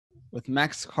with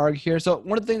Max Karg here. So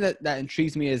one of the things that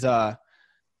intrigues me is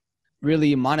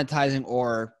really monetizing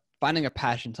or finding a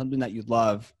passion, something that you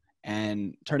love,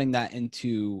 and turning that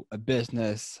into a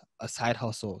business, a side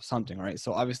hustle, something, right?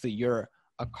 So obviously you're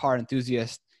a car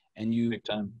enthusiast, and Big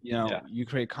time. you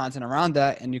create content around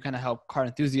that, and you kind of help car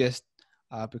enthusiasts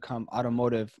become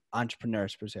automotive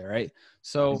entrepreneurs per se, right?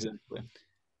 So Exactly.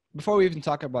 before we even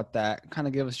talk about that, kind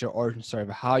of give us your origin story of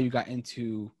how you got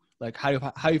into, like, how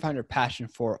you found your passion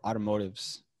for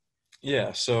automotives.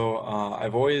 Yeah, so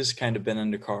I've always kind of been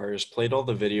into cars, played all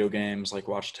the video games, like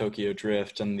watched Tokyo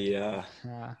Drift and the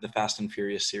Fast and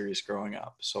Furious series growing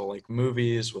up. So like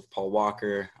movies with Paul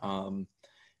Walker,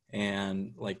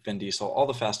 and like Vin Diesel, all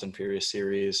the Fast and Furious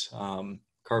series.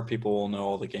 Car people will know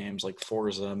all the games like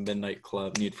Forza, Midnight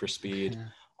Club, Need for Speed,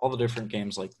 all the different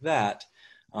games like that.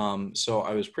 So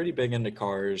I was pretty big into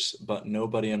cars, but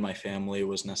nobody in my family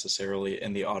was necessarily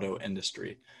in the auto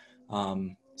industry.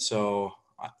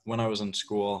 When I was in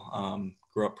school,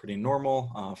 grew up pretty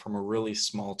normal, from a really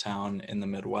small town in the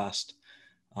Midwest,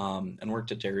 and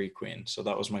worked at Dairy Queen. So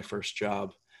that was my first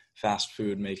job, fast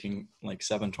food, making like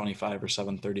 7.25 or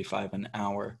 7.35 an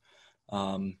hour.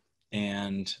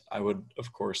 And I would,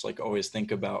 of course, like always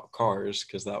think about cars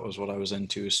because that was what I was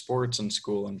into. Sports and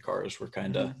school and cars were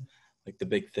kind of like the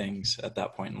big things at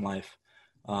that point in life.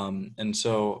 And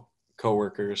so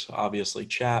coworkers obviously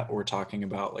chat. We're talking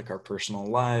about like our personal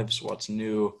lives, what's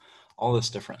new, all this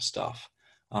different stuff.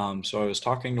 So I was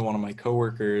talking to one of my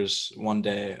coworkers one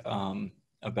day,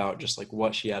 about just like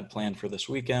what she had planned for this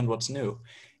weekend, what's new.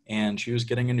 And she was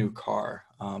getting a new car.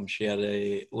 She had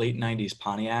a late 90s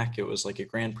Pontiac. It was like a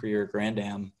Grand Prix or Grand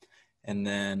Am. And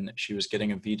then she was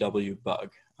getting a VW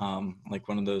Bug, like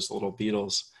one of those little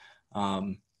Beetles.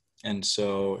 And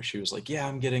so she was like, yeah,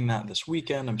 I'm getting that this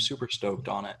weekend. I'm super stoked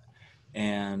on it.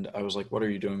 And I was like, what are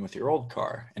you doing with your old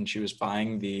car? And she was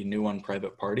buying the new one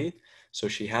private party. So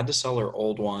she had to sell her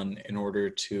old one in order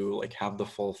to like have the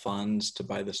full funds to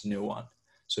buy this new one.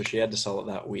 So she had to sell it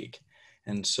that week.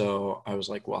 And so I was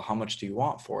like, well, how much do you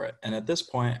want for it? And at this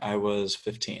point I was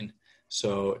 15.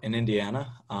 So in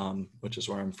Indiana, which is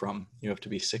where I'm from, you have to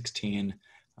be 16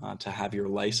 to have your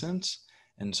license.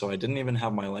 And so I didn't even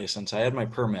have my license. I had my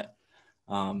permit.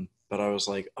 But I was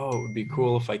like, oh, it would be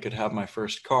cool if I could have my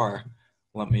first car.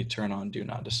 Let me turn on Do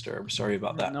Not Disturb. Sorry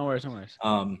about that. No worries, no worries.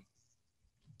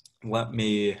 Let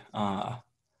me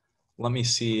let me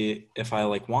see if I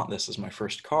like want this as my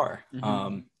first car.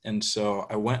 And so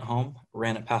I went home,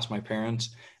 ran it past my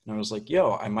parents, and I was like,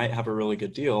 yo, I might have a really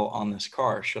good deal on this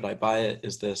car. Should I buy it?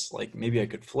 Is this like, maybe I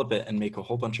could flip it and make a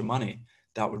whole bunch of money?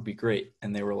 That would be great.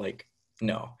 And they were like,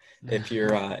 no. If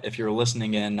you're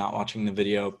listening in, not watching the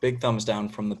video, big thumbs down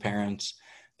from the parents.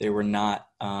 They were not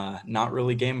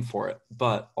really game for it.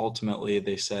 But ultimately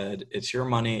they said, it's your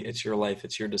money, it's your life,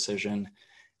 it's your decision.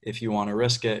 If you want to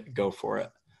risk it, go for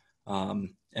it.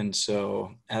 And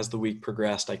so as the week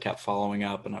progressed, I kept following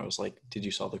up and I was like, did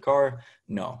you sell the car?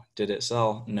 No. Did it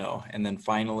sell? No. And then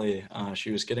finally,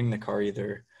 she was getting the car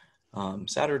either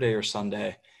Saturday or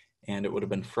Sunday, and it would have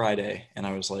been Friday. And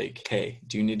I was like, hey,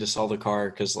 do you need to sell the car?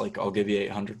 Because like, I'll give you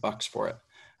 $800 for it.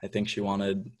 I think she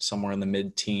wanted somewhere in the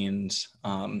mid-teens.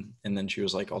 And then she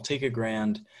was like, I'll take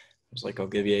 $1,000. I was like, I'll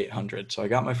give you 800. So I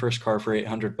got my first car for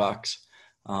 $800.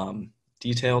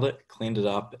 Detailed it, cleaned it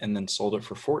up, and then sold it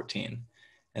for 14.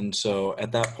 And so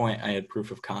at that point, I had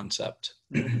proof of concept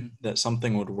that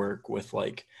something would work with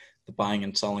like the buying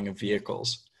and selling of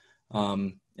vehicles.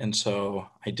 And so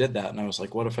I did that, and I was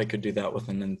like, what if I could do that with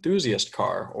an enthusiast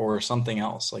car or something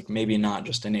else? Like maybe not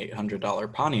just an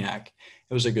 $800 Pontiac.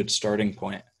 It was a good starting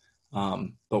point.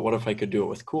 But what if I could do it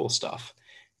with cool stuff?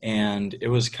 And it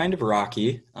was kind of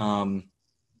rocky.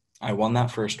 I won that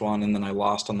first one, and then I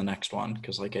lost on the next one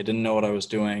because like I didn't know what I was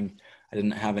doing. I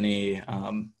didn't have any.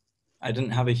 I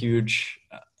didn't have a huge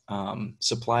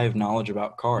supply of knowledge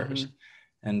about cars,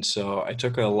 and so I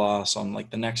took a loss on like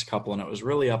the next couple, and it was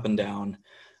really up and down.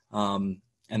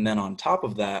 And then on top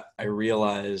of that, I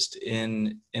realized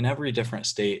in every different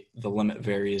state, the limit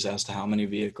varies as to how many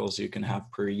vehicles you can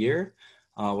have per year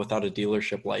without a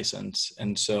dealership license.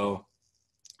 And so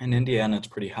in Indiana, it's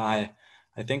pretty high.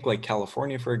 I think like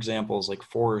California, for example, is like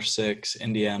 4 or 6.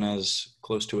 Indiana's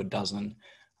close to a dozen.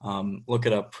 Look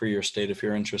it up for your state if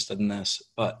you're interested in this,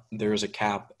 but there is a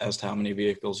cap as to how many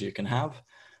vehicles you can have.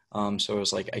 So I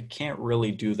was like, I can't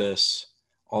really do this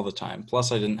all the time.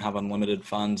 Plus, I didn't have unlimited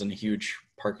funds and a huge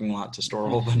parking lot to store a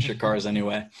whole bunch of cars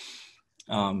anyway.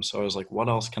 So I was like, what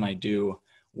else can I do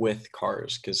with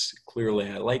cars? Because clearly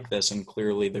I like this and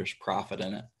clearly there's profit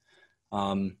in it.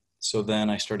 So then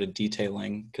I started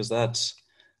detailing because that's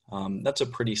That's a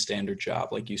pretty standard job.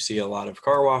 Like you see a lot of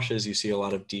car washes, you see a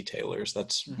lot of detailers.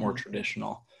 That's more Mm-hmm.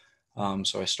 traditional.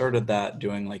 So I started that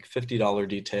doing like $50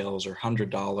 details or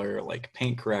 $100 like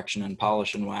paint correction and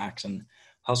polish and wax, and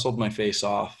hustled my face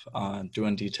off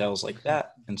doing details like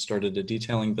that, and started a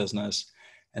detailing business.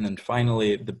 And then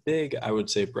finally, the big, I would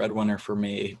say, breadwinner for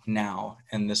me now,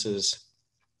 and this is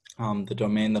the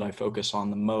domain that I focus on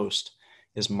the most,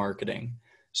 is marketing.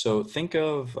 So think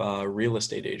of a real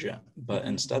estate agent, but Mm-hmm.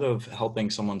 instead of helping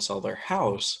someone sell their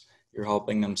house, you're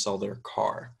helping them sell their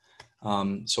car.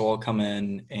 So I'll come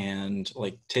in and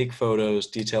like take photos,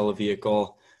 detail a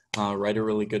vehicle, write a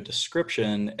really good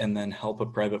description, and then help a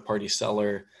private party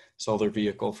seller sell their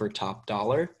vehicle for top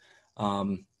dollar.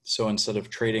 So instead of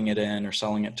trading it in or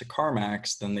selling it to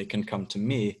CarMax, then they can come to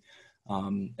me,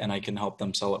 and I can help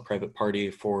them sell it private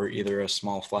party for either a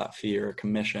small flat fee or a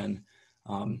commission.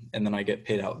 And then I get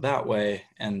paid out that way,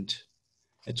 and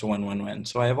it's a win-win-win.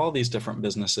 So I have all these different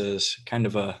businesses, kind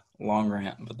of a long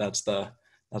rant, but that's the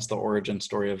origin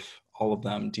story of all of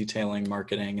them: detailing,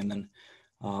 marketing, and then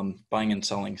buying and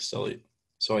selling still.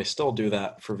 So I still do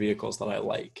that for vehicles that I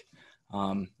like.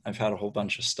 I've had a whole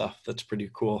bunch of stuff that's pretty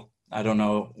cool. I don't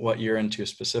know what you're into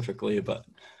specifically, but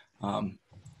um,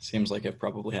 seems like I've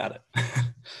probably had it.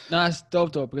 No, it's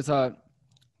dope though, because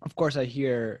of course I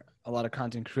hear a lot of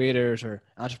content creators or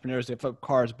entrepreneurs, they flip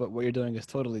cars, but what you're doing is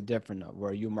totally different,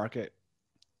 where you market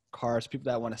cars, people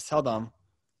that want to sell them,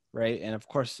 right? And of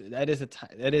course, that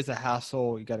is a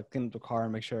hassle. You got to clean up the car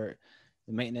and make sure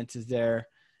the maintenance is there,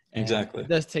 and it Exactly.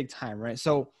 does take time, right?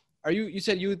 So, you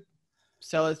said you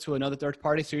sell it to another third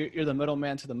party, so you're the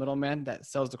middleman to the middleman that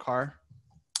sells the car.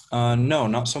 No,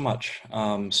 not so much.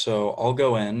 So I'll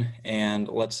go in, and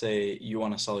let's say you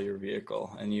want to sell your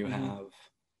vehicle and you Mm-hmm. have,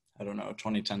 I don't know, a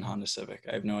 2010 Honda Civic.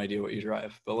 I have no idea what you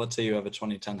drive, but let's say you have a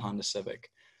 2010 Honda Civic.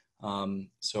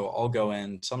 So I'll go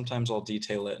in, sometimes I'll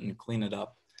detail it and clean it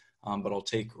up, but I'll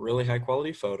take really high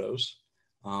quality photos.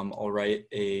 I'll write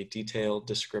a detailed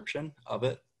description of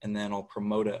it, and then I'll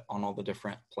promote it on all the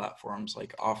different platforms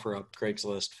like OfferUp,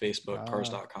 Craigslist, Facebook, Ah,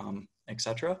 Cars.com,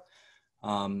 etc.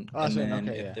 And awesome. then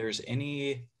Okay, if yeah. there's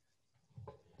any,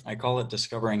 I call it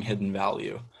discovering hidden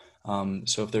value.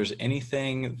 So if there's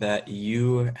anything that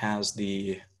you as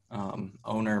the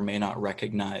owner may not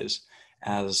recognize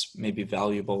as maybe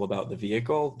valuable about the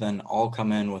vehicle, then I'll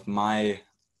come in with my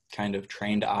kind of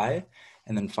trained eye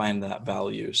and then find that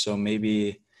value. So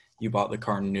maybe you bought the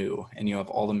car new and you have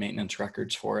all the maintenance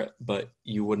records for it, but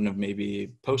you wouldn't have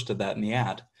maybe posted that in the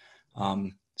ad.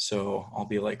 So I'll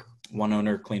be like, one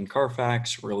owner clean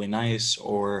Carfax, really nice,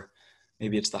 or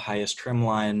maybe it's the highest trim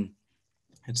line,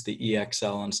 it's the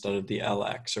EXL instead of the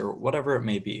LX, or whatever it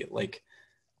may be, like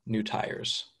new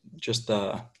tires, just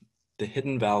the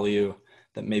hidden value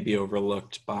that may be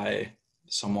overlooked by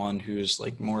someone who's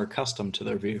like more accustomed to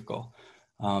their vehicle.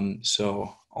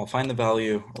 So I'll find the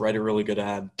value, write a really good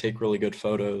ad, take really good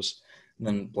photos, and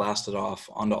then blast it off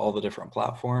onto all the different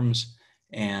platforms.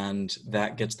 And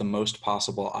that gets the most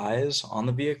possible eyes on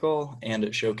the vehicle, and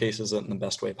it showcases it in the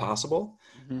best way possible.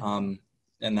 Mm-hmm. Um,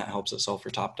 and that helps it sell for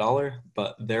top dollar,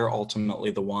 but they're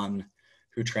ultimately the one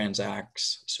who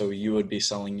transacts. So you would be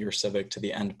selling your Civic to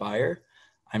the end buyer.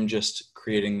 I'm just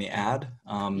creating the ad.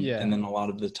 And Yeah. then a lot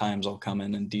of the times I'll come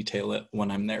in and detail it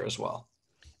when I'm there as well.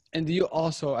 And do you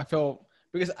also, I feel,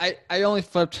 because I only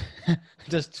flipped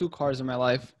just two cars in my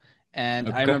life. And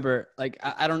I Okay. remember, like,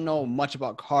 I don't know much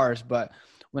about cars, but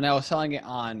when I was selling it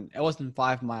on, it wasn't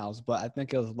 5 miles, but I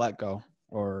think it was Let Go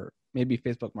or maybe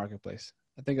Facebook Marketplace.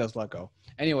 I think it was Let Go.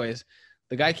 Anyways,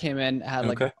 the guy came in, had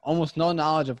like Okay. almost no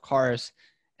knowledge of cars.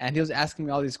 And he was asking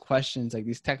me all these questions, like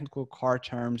these technical car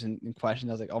terms and questions.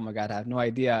 I was like, oh my God, I have no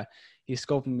idea. He's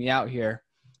scoping me out here.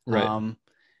 Right. Um,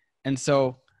 and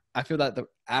so I feel that the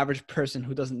average person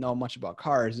who doesn't know much about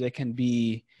cars, they can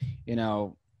be, you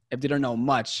know, if they don't know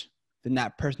much, then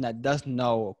that person that does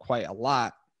know quite a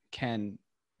lot can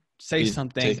say Be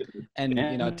something take and,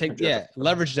 take, advantage of yeah, it.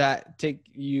 leverage that, take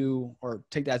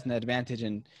that as an advantage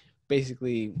and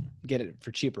basically get it for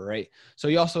cheaper, right? So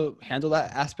you also handle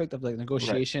that aspect of like Right.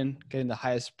 negotiation, getting the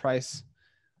highest price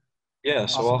Yeah,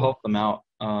 so I'll possible. help them out.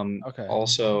 Okay.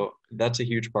 Also, that's a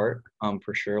huge part,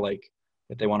 for sure. Like,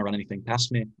 if they want to run anything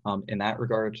past me, in that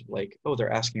regard, like, oh,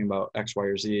 they're asking about X, Y,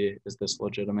 or Z. Is this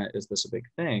legitimate? Is this a big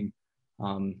thing?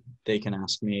 They can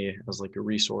ask me as like a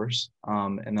resource.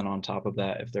 And then on top of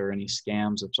that, if there are any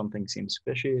scams, if something seems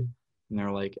fishy, and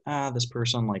they're like, this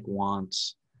person like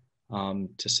wants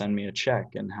to send me a check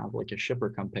and have like a shipper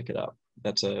come pick it up.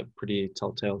 That's a pretty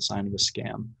telltale sign of a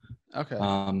scam. Okay.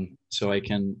 So I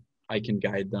can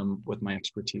guide them with my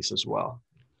expertise as well.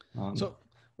 Um, So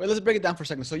Wait, let's break it down for a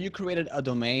second. So you created a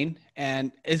domain,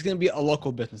 and it's going to be a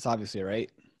local business, obviously, right?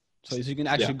 So you can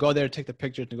Yeah. actually go there, take the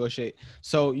pictures, negotiate.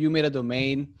 So you made a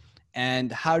domain,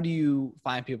 and how do you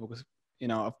find people? Because,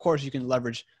 of course, you can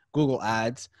leverage Google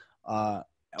Ads or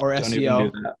Don't even do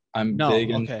SEO. that. I'm No,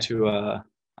 big okay. into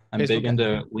Facebook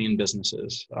ads. lean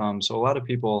businesses. So a lot of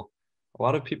people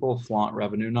flaunt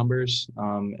revenue numbers,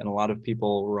 and a lot of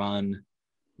people run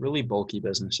really bulky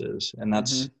businesses, and Mm-hmm.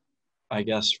 that's, I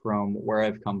guess, from where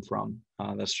I've come from.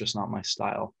 That's just not my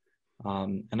style.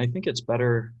 And I think it's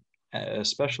better,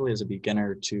 especially as a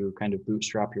beginner, to kind of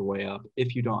bootstrap your way up.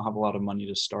 If you don't have a lot of money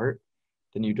to start,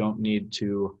 then you don't need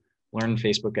to learn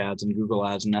Facebook ads and Google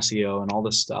ads and SEO and all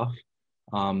this stuff,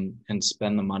 and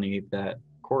spend the money that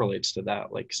correlates to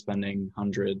that, like spending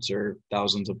hundreds or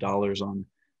thousands of dollars on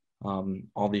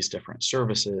all these different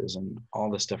services and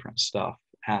all this different stuff,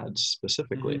 ads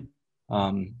specifically. Mm-hmm.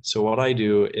 So what I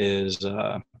do is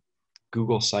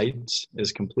Google Sites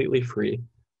is completely free.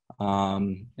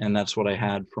 And that's what I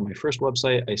had for my first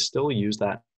website. I still use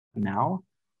that now.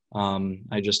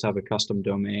 I just have a custom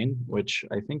domain, which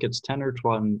I think it's 10 or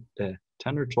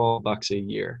 12 bucks a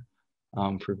year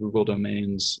for Google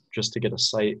domains just to get a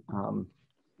site,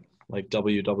 like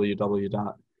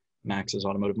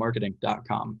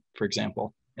www.maxsautomotivemarketing.com, for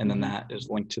example. And then Mm-hmm. that is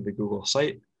linked to the Google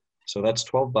site. So that's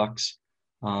 12 bucks.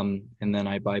 And then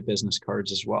I buy business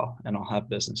cards as well, and I'll have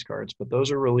business cards. But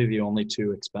those are really the only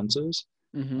two expenses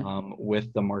Mm-hmm.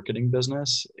 with the marketing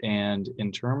business. And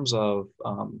in terms of,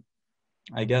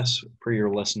 I guess, for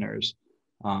your listeners,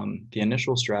 the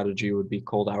initial strategy would be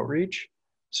cold outreach.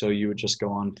 So you would just go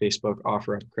on Facebook,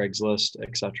 offer up Craigslist,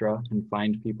 etc., and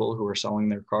find people who are selling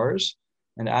their cars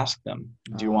and ask them,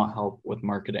 "Do you want help with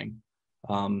marketing?"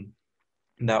 Um,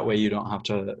 that way, you don't have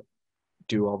to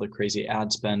do all the crazy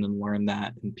ad spend and learn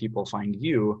that, and people find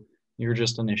you. You're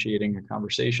just initiating a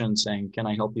conversation, saying, "Can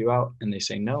I help you out?" And they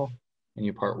say no, and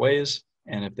you part ways.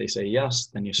 And if they say yes,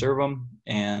 then you serve them.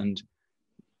 And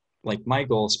like my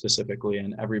goal specifically,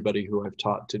 and everybody who I've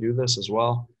taught to do this as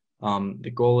well,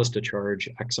 the goal is to charge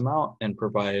X amount and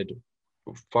provide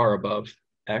far above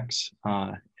X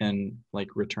in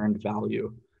like returned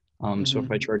value. So if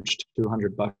Mm-hmm. I charge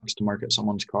 200 bucks to market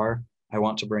someone's car, I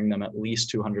want to bring them at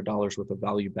least $200 worth of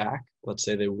value back. Let's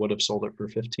say they would have sold it for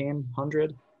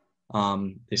 1,500.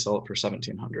 They sell it for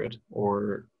 1,700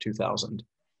 or 2,000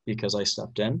 because I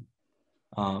stepped in.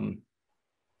 Um,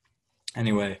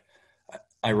 anyway,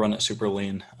 I run it super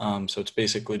lean. So it's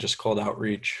basically just cold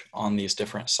outreach on these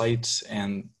different sites,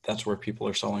 and that's where people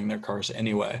are selling their cars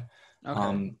anyway.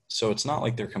 Okay. So it's not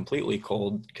like they're completely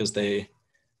cold because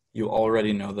you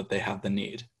already know that they have the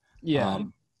need. Yeah,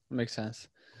 makes sense.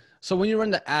 So when you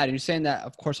run the ad, you're saying that,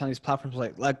 of course, on these platforms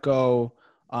like Let Go,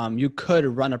 you could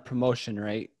run a promotion,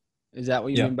 right? Is that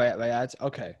what you Yeah. mean by ads?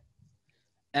 Okay.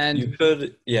 And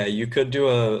You could do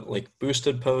a like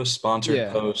boosted post, sponsored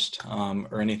yeah, post,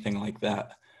 or anything like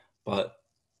that. But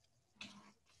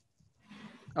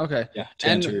okay. yeah, to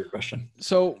answer And your question.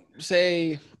 so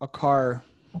say a car,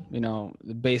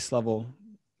 the base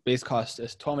cost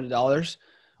is $1,200.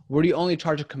 Would you only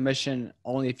charge a commission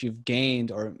only if you've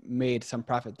gained or made some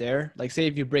profit there? Like say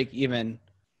if you break even,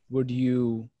 would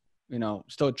you,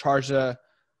 still charge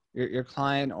your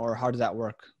client, or how does that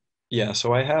work? Yeah,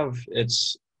 so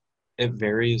it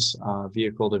varies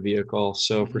vehicle to vehicle.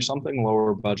 So for Mm-hmm. something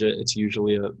lower budget, it's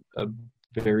usually a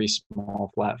very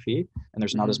small flat fee, and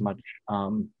there's not Mm-hmm. as much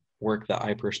work that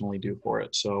I personally do for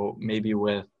it. So maybe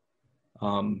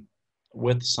um,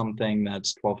 with something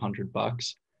that's 1,200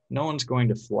 bucks, no one's going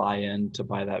to fly in to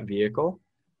buy that vehicle.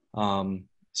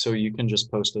 So you can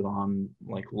just post it on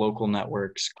like local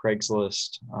networks,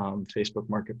 Craigslist, Facebook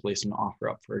Marketplace, and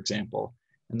OfferUp, for example.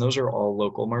 And those are all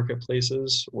local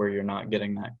marketplaces where you're not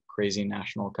getting that crazy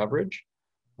national coverage.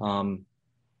 Um,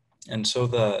 and so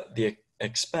the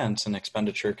expense and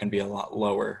expenditure can be a lot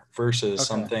lower versus Okay.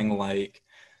 something like,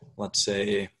 let's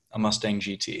say, a Mustang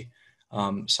GT.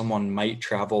 Someone might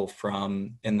travel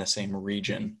from in the same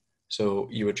region, so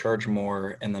you would charge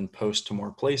more and then post to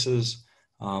more places,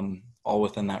 all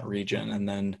within that region. And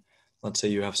then let's say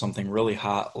you have something really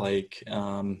hot like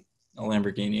a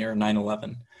Lamborghini or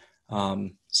 911.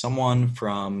 Someone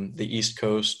from the East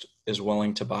Coast is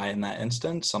willing to buy in that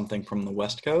instance something from the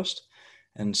West Coast.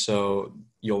 And so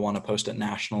you'll want to post it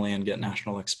nationally and get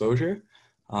national exposure.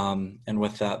 And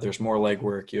with that, there's more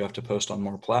legwork. You have to post on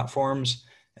more platforms.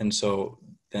 And so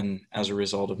then as a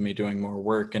result of me doing more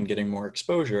work and getting more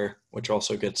exposure, which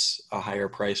also gets a higher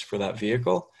price for that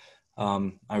vehicle,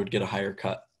 I would get a higher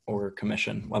cut or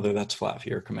commission, whether that's flat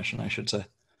fee or commission, I should say.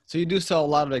 So you do sell a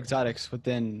lot of exotics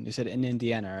you said in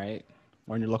Indiana, right?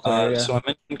 or in your local area? So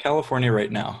I'm in California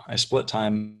right now. I split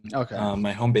time. Okay.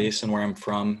 My home base and where I'm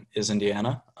from is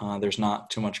Indiana. There's not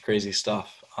too much crazy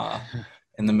stuff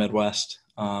in the Midwest,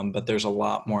 but there's a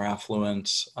lot more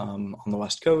affluence on the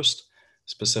West Coast,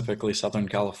 specifically Southern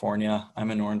California.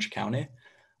 I'm in Orange County,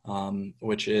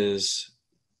 which is,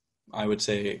 I would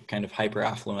say, kind of hyper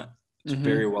affluent. It's Mm-hmm.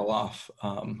 very well off.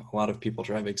 A lot of people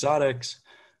drive exotics,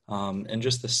 and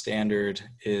just the standard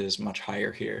is much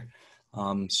higher here.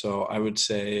 So I would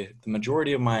say the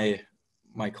majority of my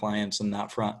clients in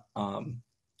that front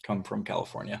come from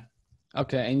California.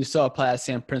 Okay, and you still apply that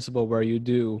same principle where you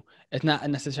do, it's not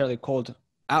necessarily cold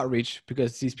outreach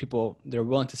because these people, they're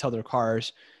willing to sell their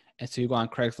cars. And so you go on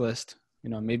Craigslist,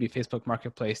 maybe Facebook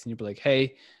Marketplace, and you'd be like,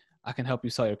 hey, I can help you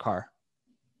sell your car.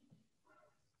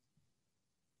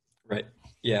 Right.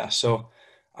 Yeah. So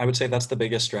I would say that's the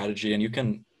biggest strategy. And you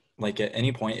can, like, at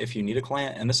any point, if you need a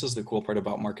client, and this is the cool part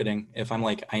about marketing, if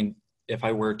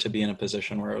I were to be in a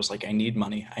position where it was like, I need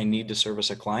money, I need to service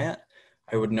a client,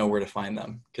 I would know where to find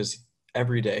them because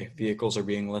every day vehicles are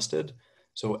being listed.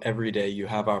 So every day you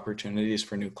have opportunities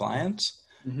for new clients.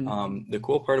 Mm-hmm. The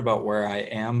cool part about where I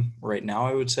am right now,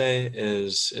 I would say,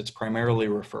 is it's primarily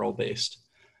referral based.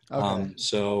 Okay.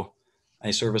 So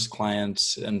I service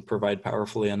clients and provide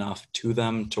powerfully enough to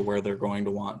them to where they're going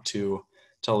to want to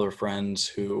tell their friends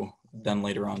who then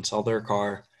later on sell their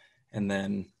car. And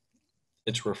then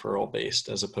it's referral based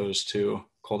as opposed to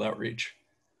cold outreach.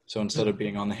 So instead of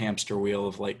being on the hamster wheel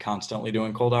of like constantly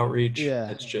doing cold outreach, Yeah,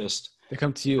 it's just they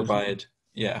come to you. provide,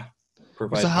 yeah, So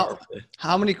provide how powerfully.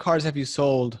 how many cars have you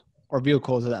sold, or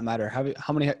vehicles, does that matter?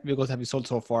 How many vehicles have you sold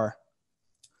so far?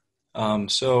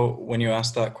 So when you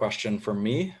ask that question for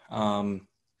me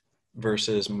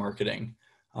versus marketing,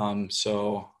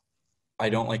 so I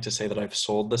don't like to say that I've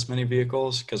sold this many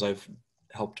vehicles because I've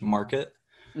helped market,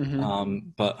 Mm-hmm.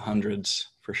 but hundreds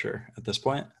for sure at this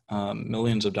point,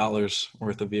 millions of dollars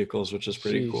worth of vehicles, which is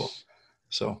pretty cool. Sheesh.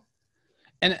 So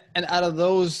And out of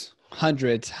those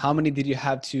hundreds, how many did you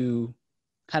have to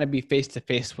kind of be face to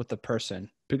face with the person?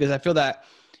 Because I feel that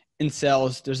in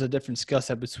sales, there's a different skill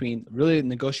set between really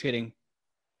negotiating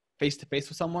face to face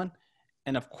with someone,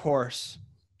 and of course,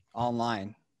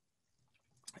 online.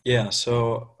 yeah,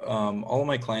 so all of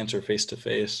my clients are face to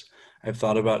face. I've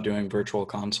thought about doing virtual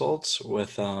consults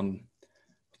with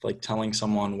like telling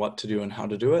someone what to do and how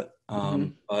to do it. Mm-hmm.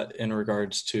 But in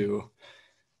regards to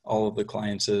all of the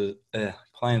clients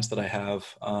that I have,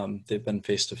 they've been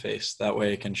face to face. That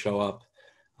way I can show up,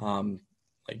 um,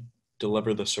 like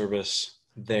deliver the service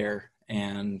there,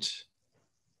 and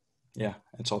yeah,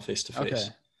 it's all face to Okay. face.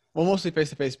 Well, mostly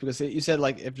face to face because you said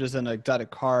like if there's an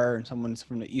exotic car and someone's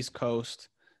from the East Coast,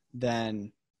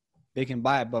 then they can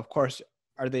buy it. But of course,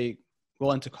 are they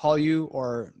willing to call you,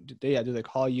 or do they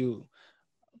call you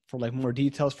for like more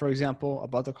details, for example,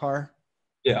 about the car?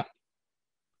 Yeah,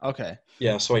 Okay.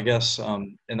 yeah. So I guess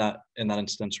in that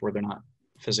instance where they're not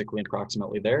physically and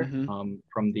approximately there, Mm-hmm.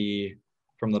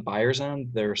 from the buyer's end,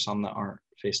 there are some that aren't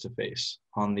face to face.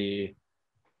 On the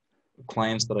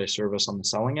clients that I service on the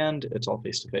selling end, it's all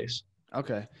face to face.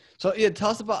 Okay. So yeah, tell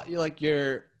us about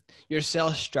your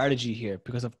sales strategy here,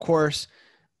 because of course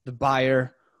the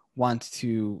buyer wants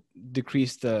to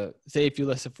decrease the, say if you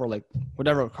list it for like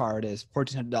whatever car it is,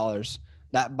 $1,400.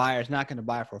 That buyer is not going to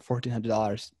buy it for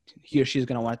 $1,400. He or she is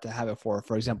going to want to have it for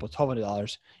example,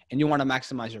 $1,200, and you want to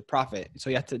maximize your profit. So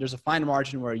you have to. There's a fine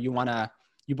margin where you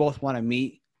both want to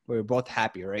meet, where you're both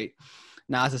happy, right?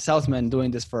 Now, as a salesman doing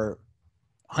this for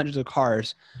hundreds of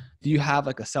cars, do you have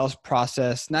like a sales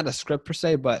process, not a script per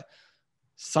se, but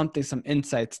something, some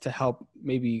insights to help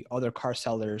maybe other car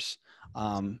sellers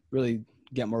really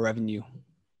get more revenue?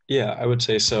 Yeah, I would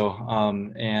say so.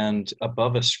 And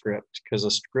above a script, because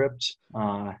a script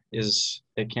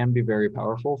it can be very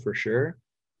powerful for sure,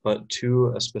 but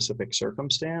to a specific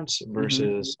circumstance Mm-hmm.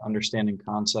 versus understanding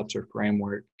concepts or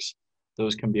frameworks,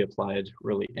 those can be applied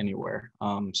really anywhere.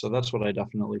 So that's what I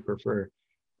definitely prefer.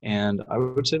 And I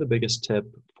would say the biggest tip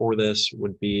for this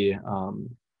would be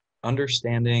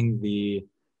understanding the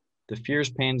fears,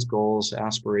 pains, goals,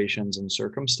 aspirations, and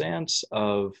circumstance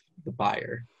of the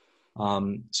buyer.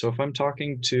 So if I'm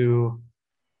talking to,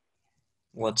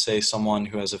 let's say, someone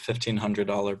who has a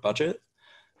 $1,500 budget,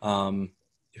 um,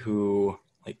 who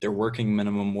like they're working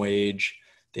minimum wage,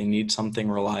 they need something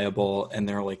reliable, and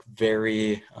they're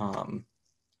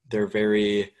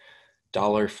very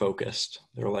dollar focused.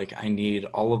 They're like, I need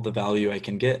all of the value I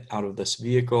can get out of this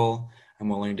vehicle. I'm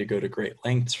willing to go to great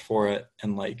lengths for it,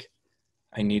 and like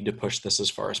I need to push this as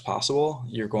far as possible.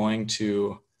 You're going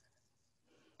to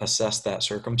assess that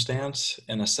circumstance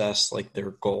and assess like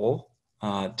their goal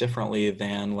differently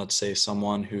than, let's say,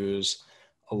 someone who's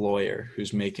a lawyer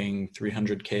who's making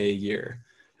 $300K a year,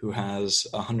 who has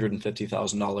a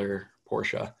 $150,000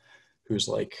 Porsche, who's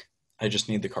like, I just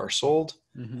need the car sold.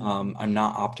 I'm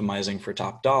not optimizing for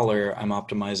top dollar. I'm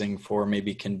optimizing for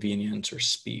maybe convenience or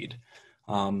speed.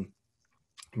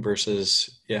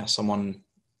 Versus, yeah, someone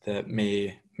that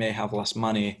may have less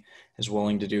money is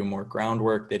willing to do more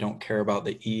groundwork. They don't care about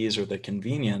the ease or the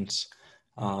convenience.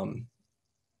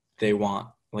 They want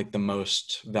like the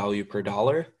most value per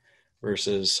dollar,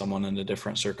 versus someone in a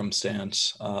different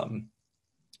circumstance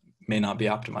may not be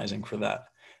optimizing for that.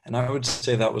 And I would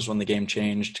say that was when the game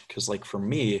changed, because like for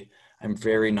me, I'm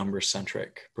very number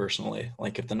centric personally.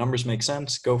 Like if the numbers make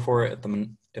sense, go for it.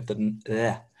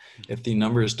 If the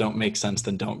numbers don't make sense,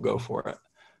 then don't go for it.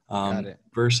 Got it.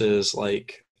 Versus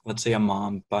like, let's say a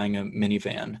mom buying a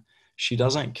minivan, she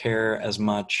doesn't care as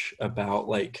much about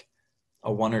like a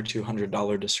 $100 or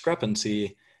 $200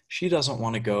 discrepancy. She doesn't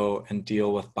want to go and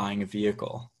deal with buying a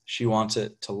vehicle. She wants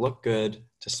it to look good,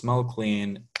 to smell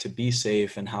clean, to be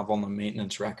safe, and have all the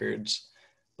maintenance records.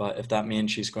 But if that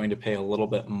means she's going to pay a little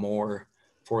bit more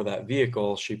for that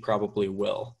vehicle, she probably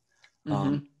will.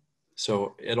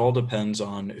 So it all depends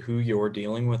on who you're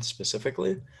dealing with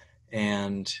specifically,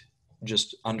 and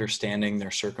just understanding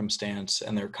their circumstance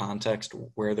and their context,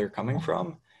 where they're coming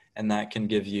from. And that can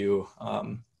give you,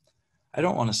 I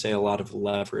don't want to say a lot of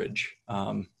leverage,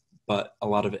 but a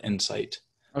lot of insight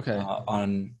Okay.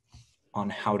 On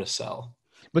how to sell.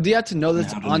 But do you have to know And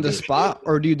this how to on the negotiate. spot,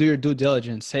 or do you do your due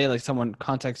diligence? Say like someone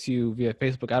contacts you via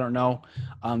Facebook, I don't know.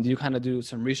 Do you kind of do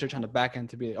some research on the back end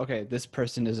to be like, okay, this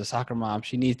person is a soccer mom.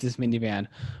 She needs this minivan,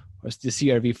 or the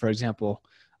CRV, for example,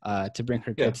 to bring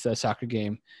her Yeah. kids to a soccer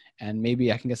game. And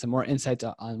maybe I can get some more insights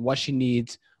on what she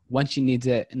needs, when she needs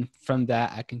it. And from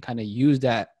that, I can kind of use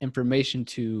that information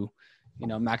to,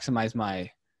 maximize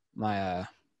my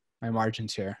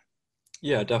margins here.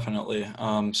 Yeah, definitely.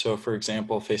 So for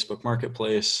example, Facebook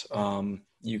Marketplace,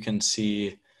 you can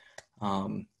see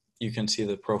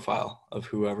the profile of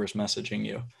whoever's messaging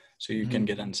you. So you can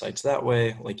get insights that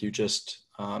way. Like you just,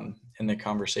 in the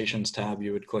conversations tab,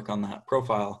 you would click on that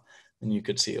profile and you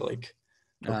could see like,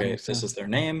 okay, this is their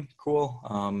name.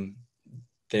 Cool.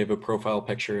 They have a profile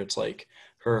picture. It's like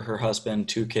her husband,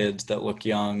 2 kids that look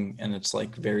young, and it's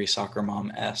like very soccer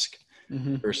mom-esque,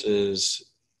 versus,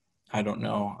 I don't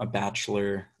know, a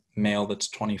bachelor male that's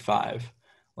 25.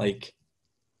 Like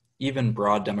even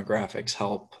broad demographics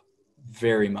help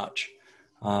very much.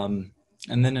 And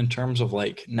then in terms of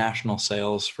like national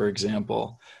sales, for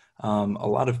example, a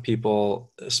lot of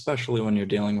people, especially when you're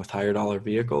dealing with higher dollar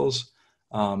vehicles,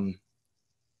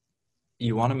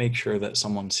 you want to make sure that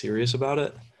someone's serious about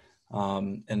it.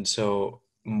 And so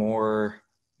more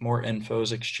info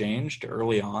is exchanged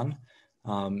early on,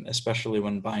 especially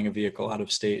when buying a vehicle out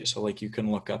of state. So like you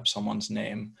can look up someone's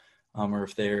name, or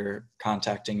if they're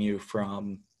contacting you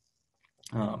from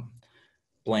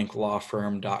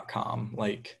blanklawfirm.com,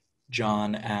 like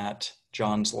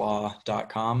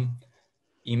john@johnslaw.com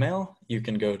email, you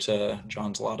can go to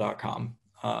johnslaw.com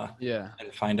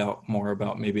and find out more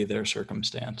about maybe their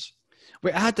circumstance.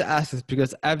 Wait, I had to ask this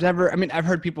because I've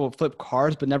heard people flip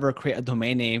cars, but never create a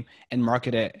domain name and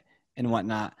market it and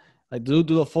whatnot. Like do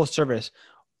the full service.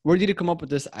 Where did you come up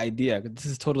with this idea? This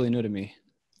is totally new to me.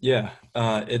 Yeah,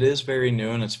 it is very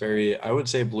new, and it's very, I would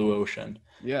say, blue ocean.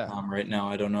 Yeah. Right now,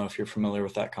 I don't know if you're familiar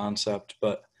with that concept,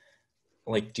 but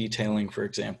like detailing, for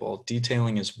example,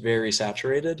 detailing is very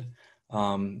saturated.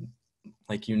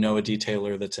 Like a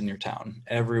detailer that's in your town.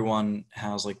 Everyone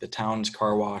has like the town's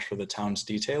car wash or the town's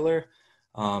detailer.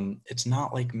 It's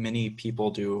not like many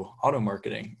people do auto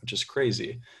marketing, which is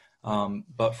crazy.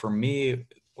 But for me,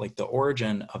 like the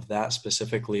origin of that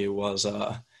specifically was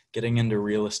getting into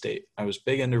real estate. I was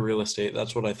big into real estate.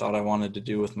 That's what I thought I wanted to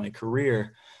do with my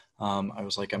career. I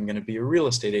was like, I'm going to be a real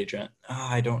estate agent.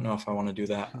 I don't know if I want to do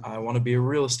that. I want to be a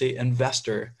real estate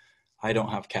investor. I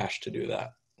don't have cash to do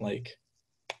that. Like,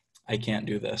 I can't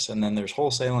do this. And then there's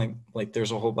wholesaling. Like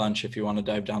there's a whole bunch. If you want to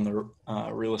dive down the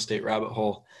real estate rabbit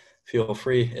hole, feel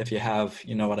free. If you have,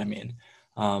 you know what I mean.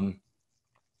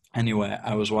 Anyway,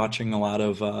 I was watching a lot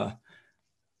of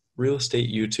real estate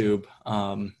YouTube.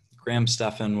 Graham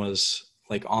Stephan was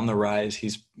like on the rise.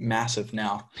 He's massive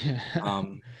now.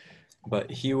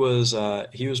 But he was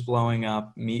blowing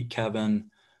up. Meet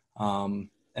Kevin. And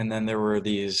then there were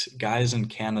these guys in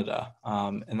Canada.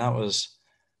 And that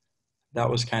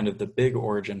was kind of the big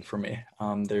origin for me.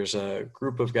 There's a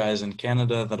group of guys in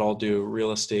Canada that all do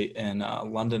real estate in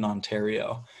London,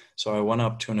 Ontario. So I went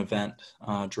up to an event,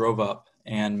 drove up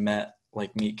and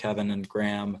meet Kevin and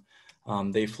Graham.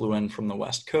 They flew in from the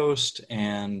West Coast,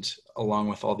 and along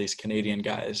with all these Canadian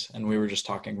guys, and we were just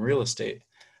talking real estate.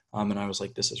 And I was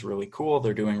like, this is really cool.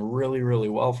 They're doing really, really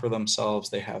well for themselves.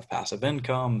 They have passive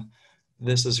income.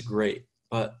 This is great.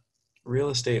 But real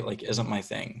estate like isn't my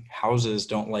thing. Houses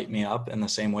don't light me up in the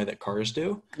same way that cars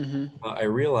do. Mm-hmm. But I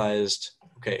realized,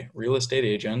 okay, real estate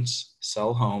agents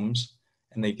sell homes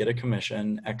and they get a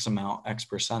commission, X amount, X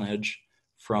percentage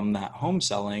from that home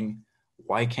selling.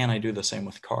 Why can't I do the same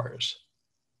with cars?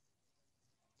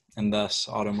 And thus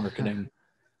auto marketing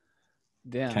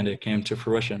Damn. kind of came to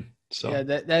fruition. Yeah, So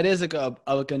that is like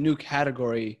a new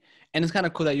category, and it's kind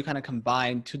of cool that you kind of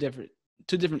combine two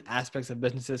different aspects of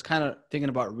businesses. Kind of thinking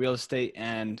about real estate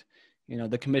and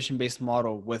the commission based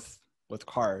model with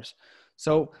cars.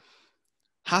 So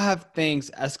how have things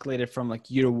escalated from like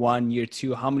year one, year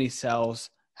two? How many sales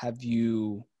have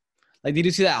you like? Did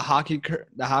you see that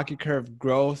the hockey curve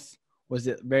growth? Was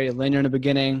it very linear in the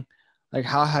beginning? Like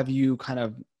how have you kind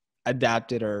of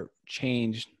adapted or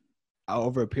changed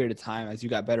over a period of time as you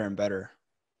got better and better?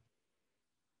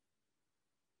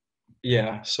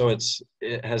 yeah, so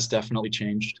it has definitely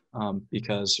changed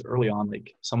because early on,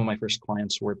 like some of my first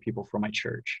clients were people from my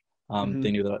church. Mm-hmm.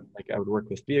 They knew that like I would work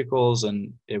with vehicles,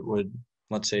 and it would,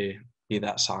 let's say, be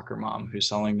that soccer mom who's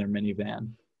selling their minivan.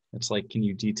 It's like, can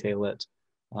you detail it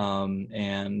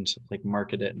and like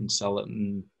market it and sell it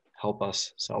and help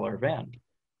us sell our van?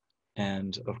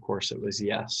 And of course, it was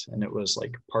yes, and it was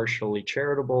like partially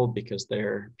charitable because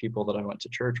they're people that I went to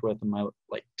church with in my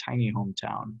like tiny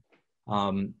hometown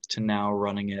to now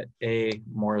running it A,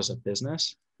 more as a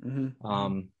business, Mm-hmm.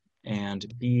 um, and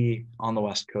B, on the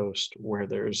West Coast where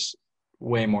there's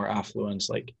way more affluence.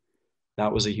 Like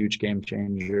that was a huge game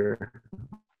changer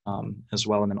as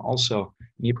well. And then also,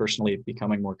 me personally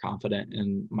becoming more confident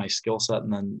in my skill set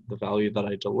and then the value that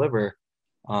I deliver.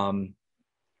 Um,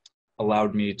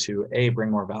 allowed me to A, bring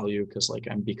more value because like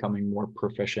I'm becoming more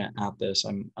proficient at this.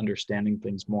 I'm understanding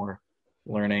things more,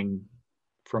 learning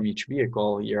from each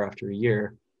vehicle year after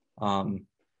year. um,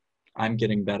 I'm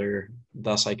getting better,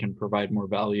 thus I can provide more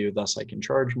value, thus I can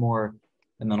charge more.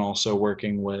 And then also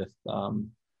working with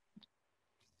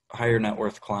higher net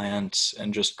worth clients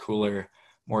and just cooler,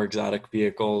 more exotic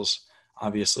vehicles.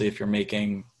 Obviously, if you're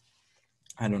making,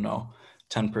 I don't know,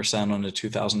 10% on a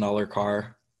 $2,000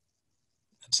 car,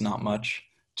 it's not much.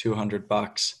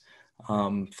 $200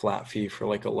 flat fee for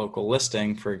like a local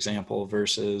listing, for example,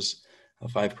 versus a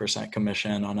 5%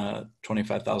 commission on a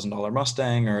 $25,000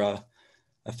 Mustang or a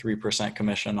 3%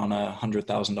 commission on a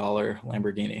 $100,000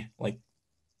 Lamborghini. Like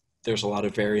there's a lot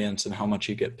of variance in how much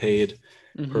you get paid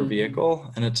per Mm-hmm. vehicle,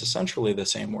 and it's essentially the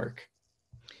same work.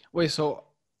 Wait, so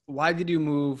why did you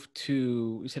move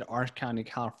to, you said Orange County,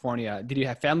 California? Did you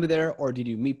have family there or did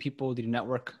you meet people? Did you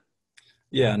network?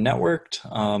 Yeah, networked,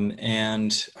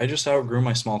 and I just outgrew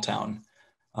my small town.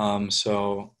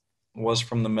 So was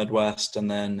from the Midwest,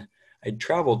 and then I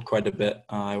traveled quite a bit.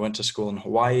 I went to school in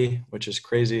Hawaii, which is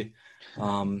crazy,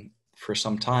 for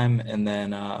some time, and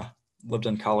then lived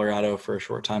in Colorado for a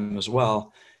short time as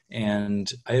well. And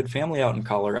I had family out in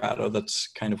Colorado. That's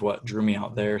kind of what drew me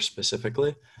out there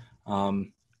specifically,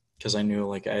 because I knew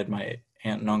like I had my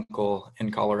aunt and uncle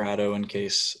in Colorado in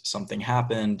case something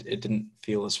happened. It didn't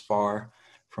feel as far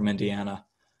from Indiana.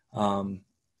 Um,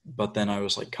 but then I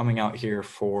was like coming out here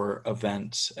for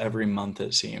events every month,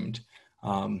 it seemed,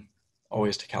 um,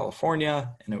 always to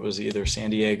California. And it was either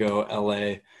San Diego,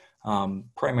 LA,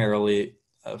 primarily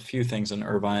a few things in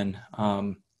Irvine,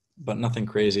 but nothing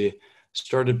crazy.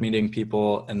 Started meeting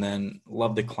people and then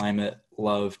loved the climate,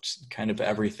 loved kind of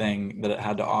everything that it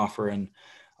had to offer. And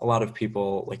a lot of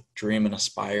people like dream and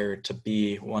aspire to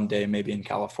be one day maybe in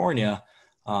California.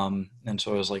 And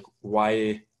so I was like,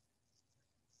 why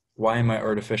am I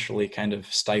artificially kind of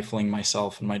stifling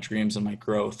myself and my dreams and my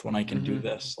growth when I can do Mm-hmm.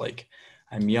 this? Like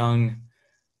I'm young,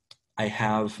 I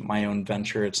have my own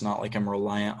venture. It's not like I'm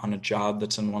reliant on a job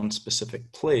that's in one specific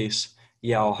place.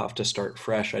 Yeah, I'll have to start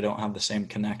fresh. I don't have the same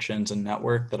connections and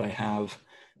network that I have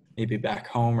maybe back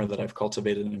home or that I've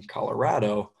cultivated in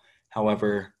Colorado.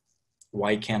 However,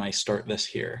 why can't I start this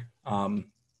here?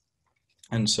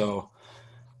 And so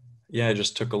yeah, I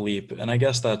just took a leap, and I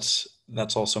guess that's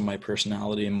also my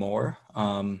personality more,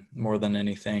 more than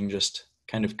anything, just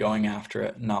kind of going after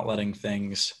it, not letting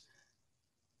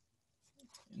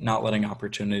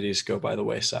opportunities go by the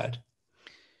wayside.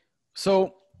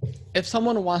 So if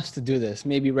someone wants to do this,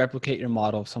 maybe replicate your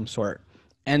model of some sort,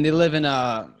 and they live in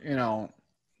not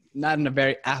in a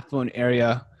very affluent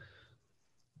area,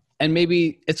 and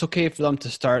maybe it's okay for them to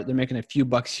start, they're making a few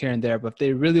bucks here and there, but if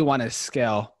they really want to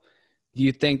scale, do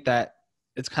you think that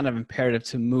it's kind of imperative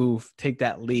to take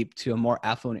that leap to a more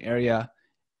affluent area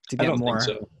to I get don't think more?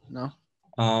 so. No?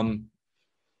 Um,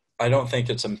 I don't think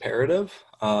it's imperative.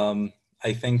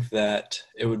 I think that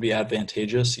it would be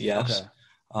advantageous, yes.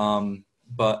 Okay.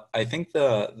 But I think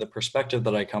the perspective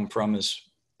that I come from is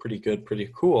pretty good, pretty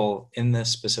cool in this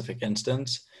specific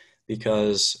instance,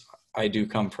 because I do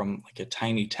come from like a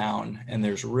tiny town and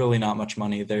there's really not much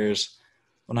money.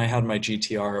 When I had my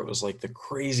GTR, it was like the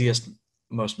craziest,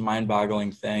 most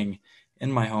mind-boggling thing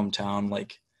in my hometown.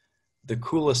 Like the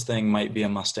coolest thing might be a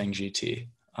Mustang GT.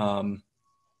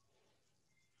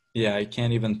 Yeah, I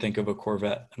can't even think of a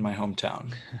Corvette in my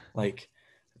hometown. Like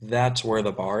that's where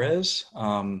the bar is.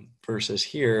 Versus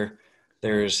here,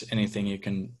 there's anything you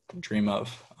can dream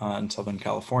of in Southern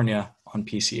California on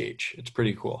PCH. It's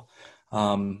pretty cool.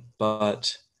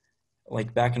 But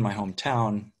like back in my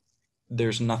hometown,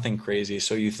 there's nothing crazy.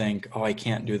 So you think, oh, I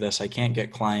can't do this. I can't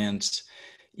get clients.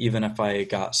 Even if I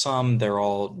got some, they're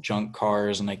all junk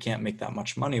cars and I can't make that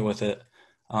much money with it.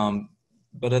 Um,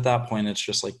 but at that point, it's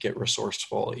just like get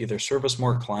resourceful, either service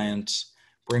more clients,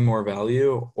 bring more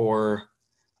value, or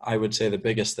I would say the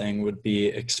biggest thing would be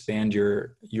expand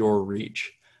your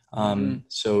reach. Mm-hmm.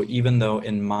 So even though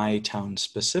in my town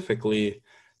specifically,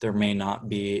 there may not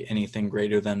be anything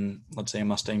greater than, let's say, a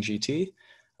Mustang GT,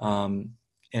 um,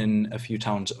 in a few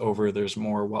towns over, there's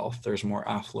more wealth, there's more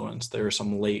affluence. There are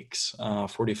some lakes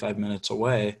 45 minutes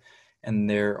away, and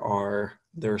there are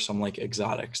some like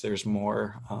exotics. There's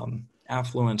more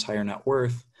affluence, higher net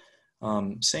worth.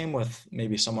 Same with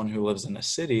maybe someone who lives in a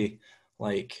city.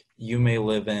 Like you may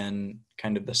live in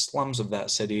kind of the slums of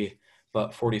that city,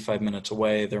 but 45 minutes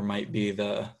away, there might be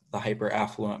the hyper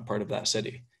affluent part of that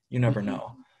city. You never Mm-hmm.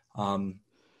 know. Um,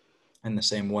 in the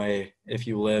same way, if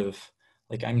you live,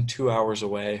 like I'm 2 hours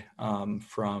away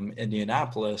from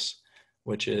Indianapolis,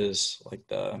 which is like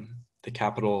the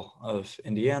capital of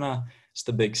Indiana. It's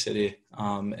the big city,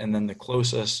 and then the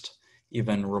closest,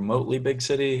 even remotely big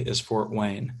city, is Fort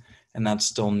Wayne, and that's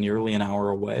still nearly an hour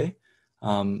away.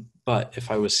 But if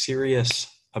I was serious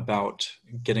about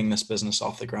getting this business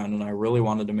off the ground and I really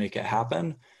wanted to make it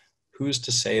happen, who's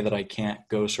to say that I can't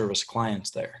go service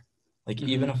clients there? Like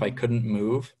even Mm-hmm. if I couldn't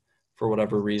move for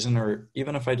whatever reason, or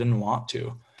even if I didn't want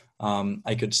to,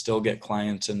 I could still get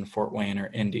clients in Fort Wayne or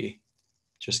Indy.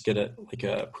 Just get it like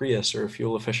a Prius or a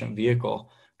fuel efficient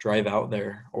vehicle, drive out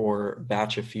there, or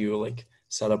batch a few, like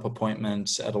set up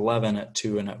appointments at 11, at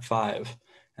 2, and at 5.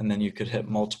 And then you could hit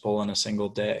multiple in a single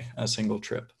day, a single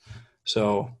trip.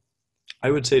 So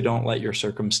I would say don't let your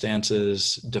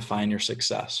circumstances define your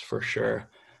success for sure.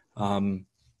 Um,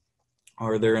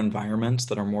 are there environments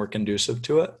that are more conducive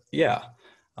to it? Yeah.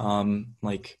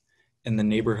 Like in the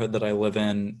neighborhood that I live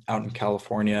in out in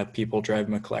California, people drive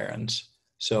McLarens.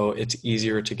 So it's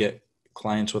easier to get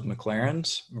clients with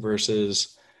McLarens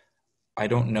versus I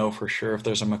don't know for sure if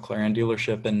there's a McLaren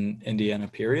dealership in Indiana,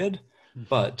 period,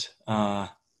 but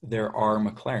there are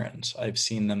McLarens. I've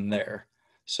seen them there.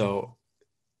 So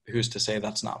who's to say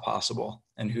that's not possible?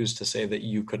 And who's to say that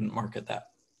you couldn't market that?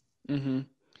 Mm-hmm.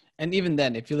 And even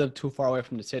then, if you live too far away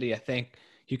from the city, I think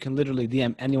you can literally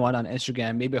DM anyone on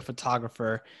Instagram, maybe a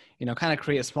photographer, kind of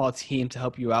create a small team to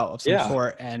help you out of some Yeah,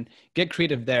 sort and get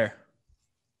creative there.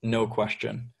 no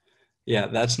question. Yeah,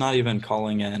 that's not even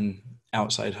calling in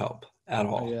outside help at Oh,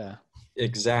 all. yeah.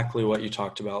 Exactly what you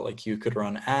talked about. Like you could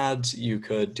run ads, you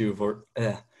could do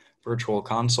virtual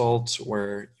consults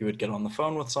where you would get on the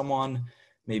phone with someone,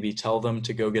 maybe tell them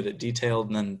to go get it detailed,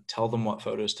 and then tell them what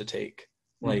photos to take.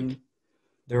 Mm-hmm. Like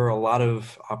there are a lot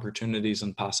of opportunities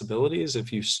and possibilities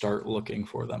if you start looking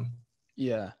for them.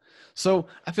 Yeah. So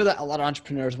I feel that a lot of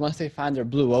entrepreneurs, once they find their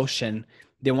blue ocean,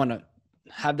 they want to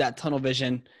have that tunnel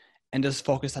vision and just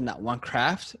focus on that one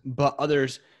craft. But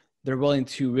others, they're willing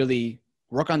to really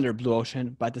work on their blue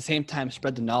ocean, but at the same time,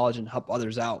 spread the knowledge and help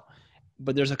others out.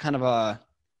 But there's kind of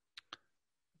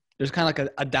like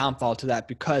a downfall to that,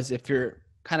 because if you're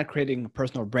kind of creating a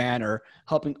personal brand or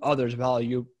helping others while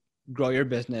you grow your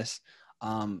business,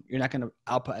 you're not going to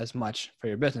output as much for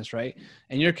your business, right?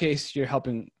 In your case, you're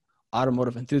helping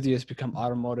automotive enthusiasts become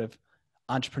automotive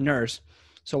entrepreneurs.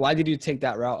 So why did you take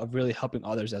that route of really helping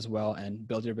others as well and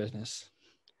build your business?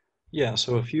 Yeah,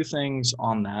 so a few things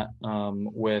on that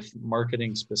with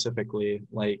marketing specifically.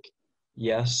 Like,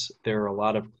 yes, there are a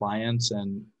lot of clients,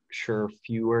 and sure,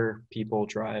 fewer people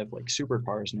drive like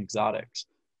supercars and exotics.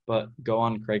 But go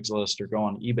on Craigslist or go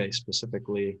on eBay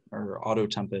specifically, or Auto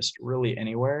Tempest, really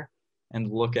anywhere, and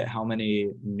look at how many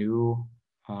new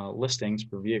listings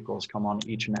for vehicles come on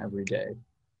each and every day.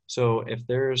 So if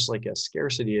there's like a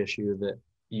scarcity issue that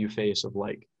you face of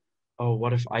like, oh,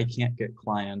 what if I can't get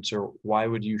clients? Or why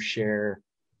would you share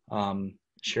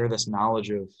this knowledge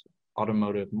of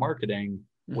automotive marketing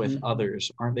with Mm-hmm.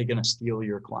 others? Aren't they going to steal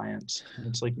your clients? And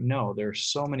it's like, no, there are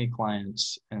so many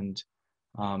clients, and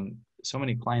so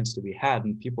many clients to be had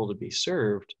and people to be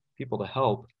served, people to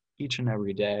help each and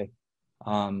every day,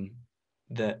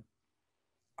 that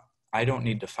I don't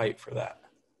need to fight for that.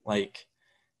 Like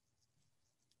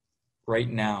right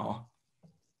now,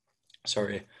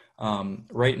 sorry,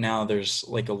 right now there's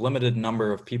like a limited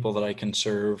number of people that I can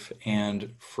serve,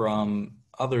 and from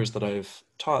others that I've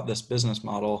taught this business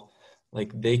model,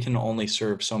 like they can only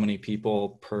serve so many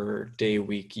people per day,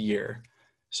 week, year.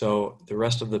 So the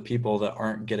rest of the people that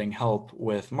aren't getting help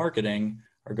with marketing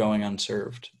are going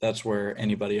unserved. That's where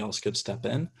anybody else could step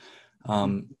in.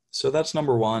 So that's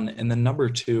number one. And then number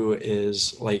two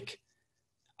is like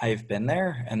I've been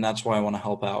there, and that's why I want to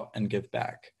help out and give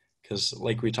back. Because,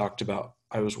 like we talked about,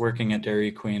 I was working at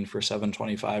Dairy Queen for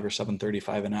 7.25 or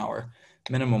 7.35 an hour,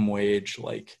 minimum wage.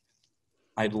 Like,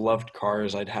 I'd loved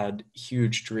cars. I'd had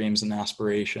huge dreams and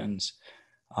aspirations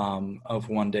of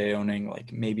one day owning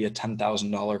like maybe a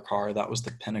 $10,000 car. That was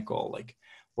the pinnacle. Like,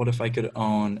 what if I could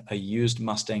own a used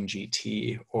Mustang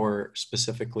GT, or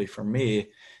specifically for me,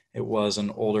 it was an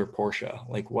older Porsche.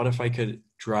 Like, what if I could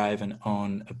drive and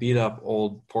own a beat up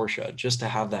old Porsche just to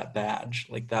have that badge?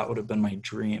 Like, that would have been my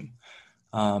dream.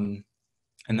 Um,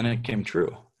 and then it came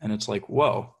true. And it's like,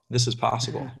 whoa, this is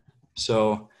possible.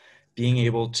 So being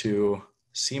able to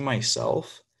see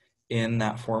myself in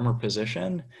that former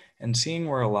position and seeing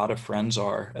where a lot of friends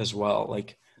are as well.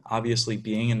 Like, obviously,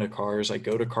 being into cars, I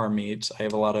go to car meets. I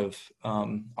have a lot of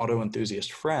auto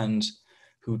enthusiast friends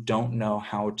who don't know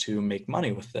how to make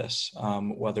money with this,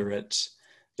 whether it's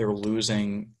they're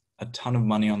losing a ton of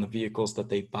money on the vehicles that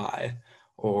they buy,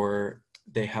 or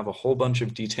they have a whole bunch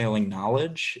of detailing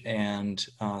knowledge and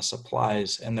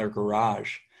supplies in their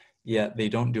garage, yet they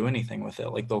don't do anything with it.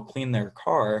 Like, they'll clean their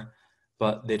car,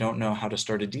 but they don't know how to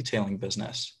start a detailing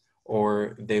business.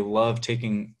 Or they love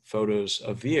taking photos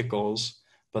of vehicles,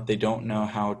 but they don't know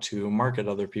how to market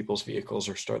other people's vehicles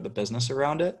or start the business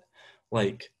around it.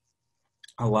 Like,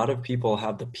 a lot of people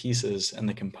have the pieces and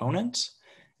the components.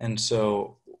 And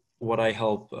so what I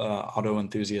help auto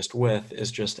enthusiast with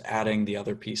is just adding the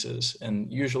other pieces.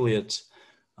 And usually it's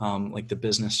like the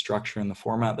business structure and the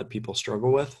format that people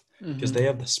struggle with, because they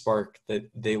have the spark that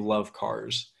they love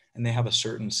cars and they have a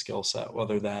certain skill set,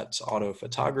 whether that's auto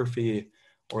photography,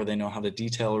 or they know how to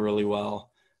detail really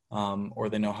well, or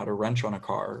they know how to wrench on a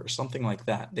car or something like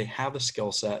that. They have a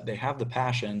skill set, they have the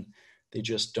passion, they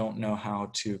just don't know how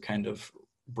to kind of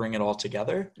bring it all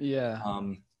together. Yeah.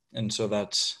 And so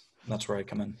that's where I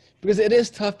come in. Because it is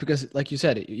tough because, like you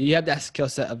said, you have that skill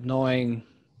set of knowing,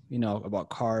 about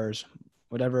cars,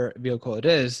 whatever vehicle it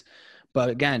is. But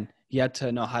again, you have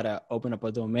to know how to open up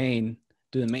a domain,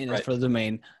 do the maintenance Right. for the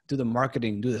domain, do the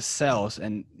marketing, do the sales.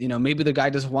 And, maybe the guy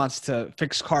just wants to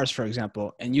fix cars, for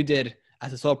example. And you did,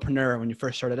 as a solopreneur, when you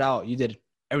first started out, you did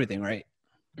everything, right?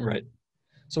 Right.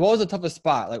 So what was the toughest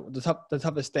spot? Like the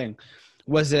toughest thing?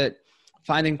 Was it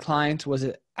finding clients? Was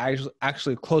it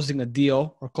actually closing a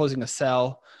deal or closing a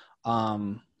sale?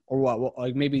 Or what?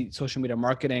 Like maybe social media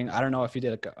marketing. I don't know if you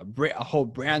did like a whole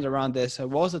brand around this. So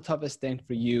what was the toughest thing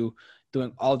for you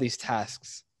doing all these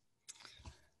tasks?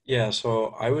 Yeah,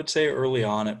 so I would say early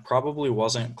on, it probably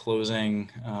wasn't closing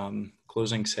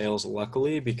sales,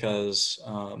 luckily, because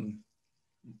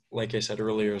like I said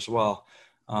earlier as well,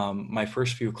 my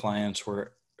first few clients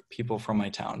were people from my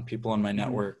town, people in my Mm-hmm.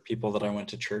 network, people that I went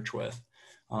to church with.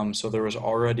 So there was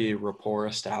already rapport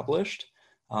established,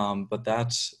 but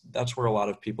that's where a lot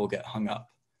of people get hung up.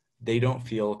 They don't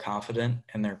feel confident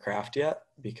in their craft yet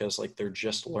because like they're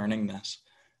just learning this.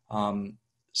 Um,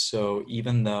 so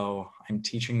even though I'm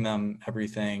teaching them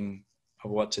everything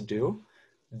of what to do,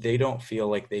 they don't feel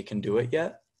like they can do it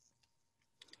yet.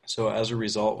 So as a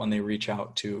result, when they reach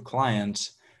out to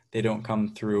clients, they don't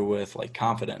come through with like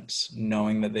confidence,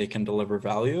 knowing that they can deliver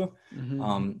value.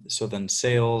 Mm-hmm. So then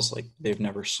sales, like they've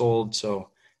never sold. So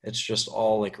it's just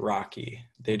all like rocky.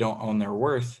 They don't own their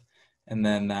worth. And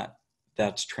then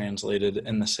that's translated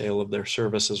in the sale of their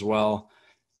service as well.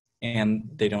 And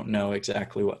they don't know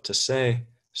exactly what to say.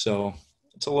 So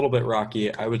it's a little bit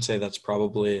rocky. I would say that's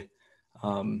probably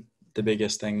the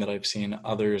biggest thing that I've seen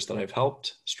others that I've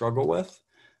helped struggle with.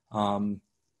 Um,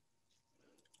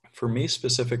 for me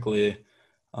specifically,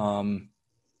 um,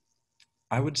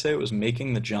 I would say it was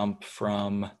making the jump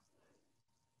from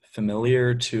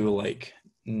familiar to like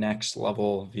next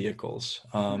level vehicles.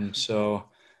 So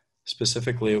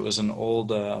specifically, it was an old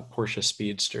Porsche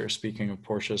Speedster. Speaking of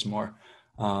Porsches more,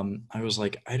 I was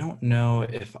like, I don't know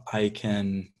if I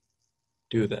can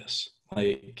do this.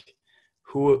 Like,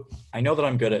 who I know that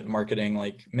I'm good at marketing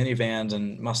like minivans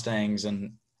and Mustangs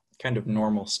and kind of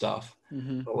normal stuff,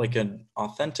 Mm-hmm. but like an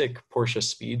authentic Porsche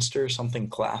Speedster, something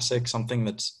classic, something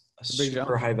that's a It's a big jump.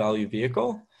 super high value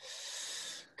vehicle.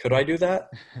 Could I do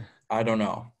that? I don't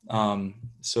know.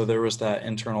 So there was that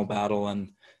internal battle,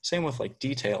 and same with like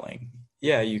detailing.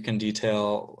 Yeah, you can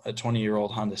detail a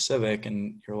 20-year-old Honda Civic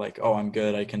and you're like, oh, I'm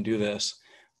good, I can do this.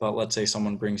 But let's say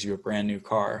someone brings you a brand new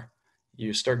car.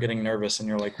 You start getting nervous and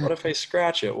you're like, what if I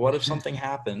scratch it? What if something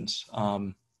happens?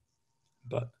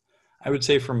 But I would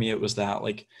say for me, it was that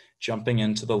like jumping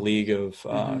into the league of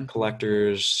Mm-hmm.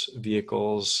 collectors,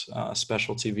 vehicles,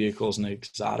 specialty vehicles, and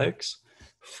exotics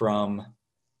from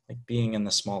like being in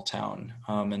the small town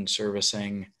and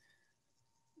servicing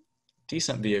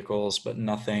decent vehicles, but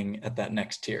nothing at that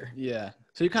next tier. Yeah.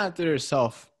 So you kind of threw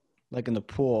yourself like in the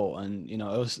pool, and it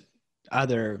was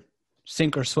either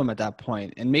sink or swim at that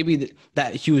point. And maybe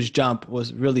that huge jump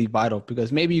was really vital,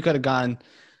 because maybe you could have gone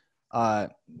uh,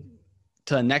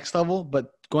 to the next level,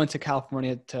 but going to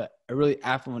California to a really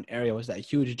affluent area was that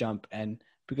huge jump. And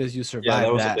because you Yeah, that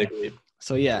survived was a that. big leap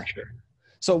So for yeah. sure.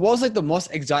 So what was like the most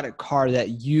exotic car that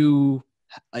you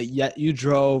you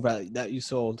drove, that you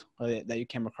sold, or that you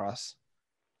came across?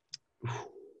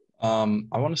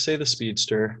 I want to say the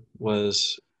Speedster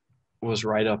was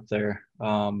right up there.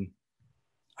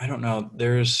 I don't know.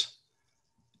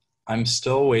 I'm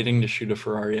still waiting to shoot a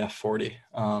Ferrari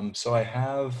F40. So I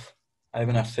have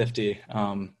an F50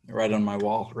 right on my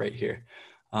wall right here.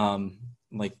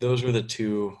 Like those are the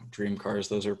two dream cars.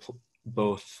 Those are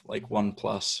both like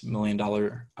 $1+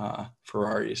 million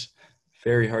Ferraris.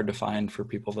 Very hard to find for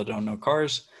people that don't know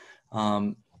cars.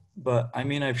 Um, but I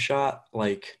mean, I've shot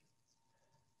like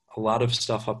a lot of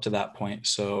stuff up to that point.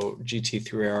 So GT3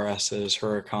 RSs,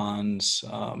 Huracans,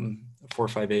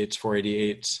 458s,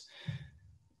 488s,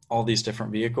 all these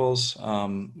different vehicles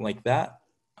like that.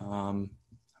 I'm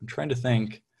trying to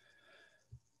think.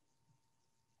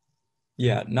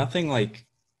 Yeah, nothing like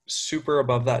super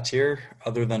above that tier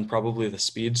other than probably the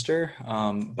Speedster,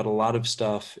 but a lot of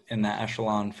stuff in that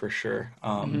echelon for sure.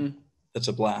 Mm-hmm. It's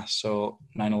a blast. So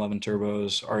 911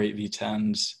 turbos, R8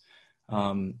 V10s,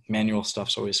 manual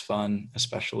stuff's always fun,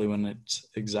 especially when it's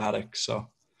exotic. So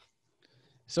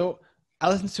So I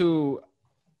listen to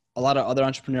a lot of other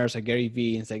entrepreneurs like Gary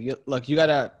Vee, and it's like, look, you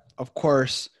gotta, of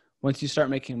course, once you start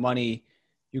making money,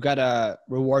 you gotta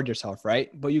reward yourself, right?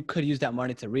 But you could use that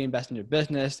money to reinvest in your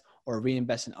business or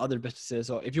reinvest in other businesses.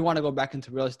 So if you want to go back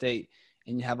into real estate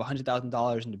and you have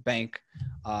 $100,000 in the bank,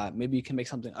 maybe you can make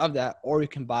something of that, or you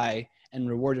can buy and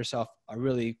reward yourself a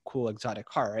really cool exotic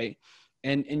car, right?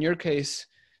 And in your case,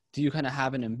 do you kind of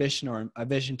have an ambition or a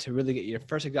vision to really get your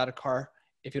first exotic car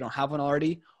if you don't have one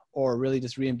already, or really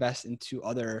just reinvest into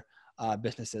other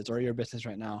businesses or your business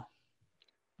right now?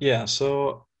 yeah,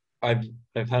 so I've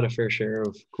I've had a fair share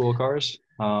of cool cars,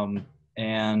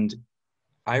 and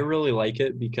I really like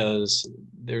it because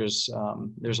there's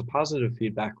a positive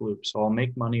feedback loop. So I'll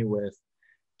make money with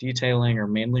detailing or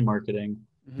mainly marketing.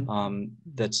 Mm-hmm.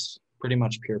 That's pretty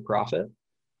much pure profit.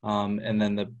 And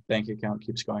then the bank account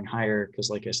keeps going higher because,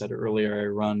 like I said earlier, I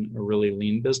run a really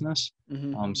lean business.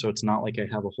 Mm-hmm. So it's not like I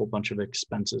have a whole bunch of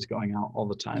expenses going out all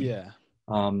the time. Yeah.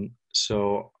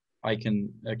 So I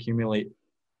can accumulate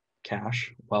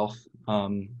cash, wealth,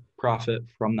 profit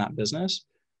from that business.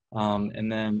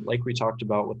 And then, like we talked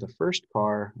about with the first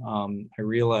car, I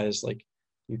realized like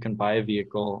you can buy a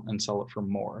vehicle and sell it for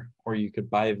more, or you could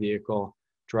buy a vehicle,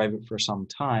 drive it for some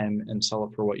time, and sell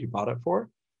it for what you bought it for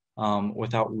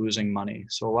without losing money.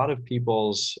 So, a lot of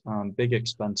people's big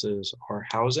expenses are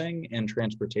housing and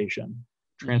transportation.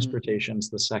 Mm-hmm. Transportation's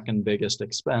the second biggest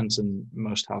expense in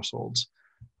most households.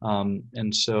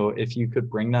 And so if you could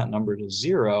bring that number to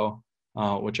zero,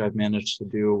 which I've managed to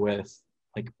do with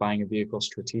like buying a vehicle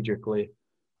strategically,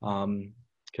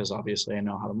 because obviously I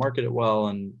know how to market it well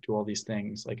and do all these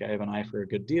things. Like I have an eye for a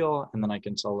good deal, and then I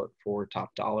can sell it for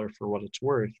top dollar for what it's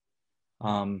worth.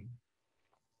 Um,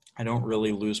 I don't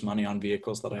really lose money on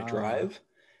vehicles that I Uh, drive.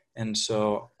 And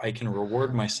so I can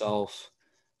reward myself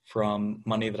from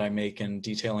money that I make in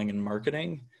detailing and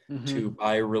marketing mm-hmm. to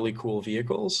buy really cool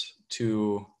vehicles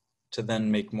to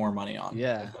then make more money on.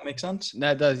 Yeah, If that makes sense.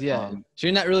 that does. Yeah. Um, So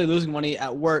you're not really losing money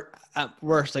at work, at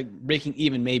worst, like breaking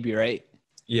even, maybe, right?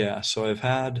 yeah, so I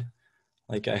had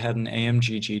an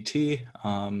AMG GT.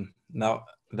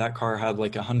 That car had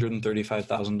like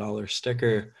 $135,000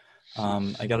 sticker.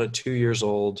 I got it 2 years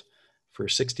old for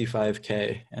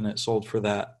 65K, and it sold for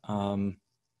that.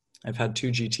 I've had two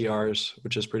GTRs,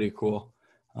 which is pretty cool.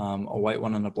 A white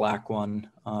one and a black one.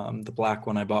 The black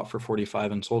one I bought for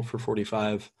 45 and sold for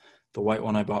 45. The white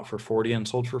one I bought for 40 and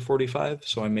sold for 45.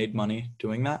 So I made money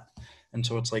doing that. And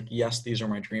so it's like, yes, these are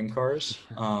my dream cars.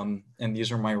 And these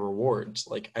are my rewards.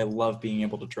 Like I love being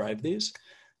able to drive these.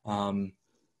 Um,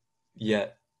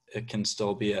 Yet it can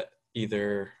still be at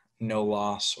either no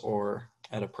loss or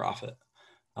at a profit.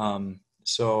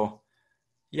 So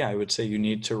yeah, I would say you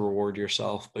need to reward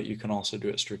yourself, but you can also do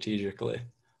it strategically,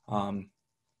 um,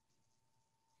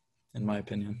 in my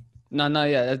opinion. No,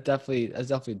 yeah, that's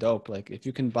definitely dope. Like if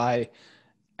you can buy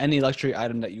any luxury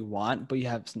item that you want, but you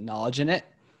have some knowledge in it,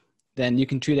 then you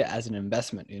can treat it as an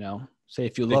investment, you know? Say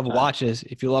Big time. if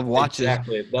you love watches,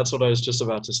 Exactly. That's what I was just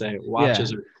about to say. yeah,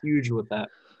 Watches are huge with that.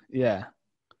 yeah.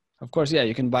 Of course, yeah,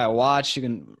 you can buy a watch, you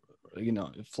can, you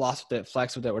know, floss with it,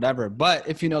 flex with it, whatever. But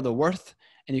if you know the worth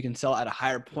and you can sell at a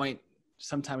higher point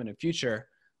sometime in the future,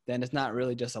 then it's not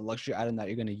really just a luxury item that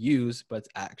you're going to use, but it's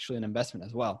actually an investment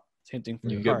as well. Same thing for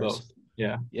your You get cars. both.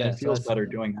 Yeah. And Yeah. it So feels that's, better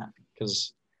doing that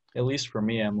because, at least for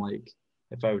me, I'm like,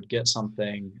 if I would get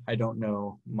something, I don't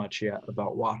know much yet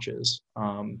about watches.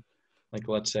 Like,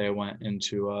 let's say I went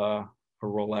into a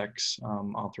Rolex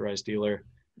authorized dealer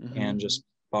hmm and just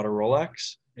bought a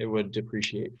Rolex, it would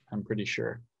depreciate, I'm pretty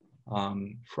sure,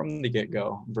 from the get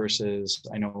go. Versus,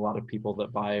 I know a lot of people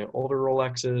that buy older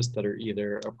Rolexes that are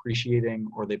either appreciating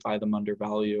or they buy them under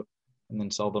value and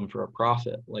then sell them for a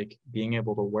profit. Like, being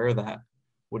able to wear that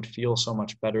would feel so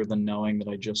much better than knowing that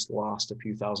I just lost a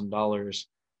few $1,000s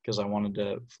because I wanted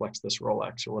to flex this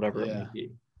Rolex or whatever it may yeah.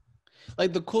 be.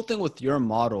 Like the cool thing with your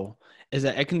model is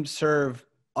that it can serve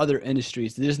other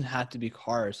industries. It doesn't have to be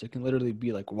cars. It can literally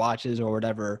be like watches or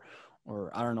whatever,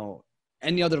 or I don't know,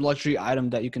 any other luxury item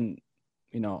that you can,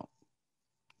 you know,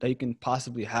 that you can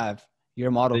possibly have. Your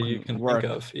model That you can can think work.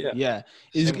 of. Yeah. Yeah,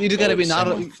 Same you with just gotta be boats, same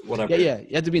knowledgeable. with Yeah, whatever. yeah,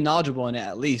 you have to be knowledgeable in it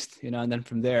at least, you know, and then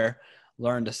from there,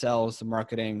 learn the sales, the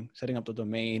marketing, setting up the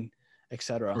domain,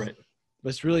 etc. Right. But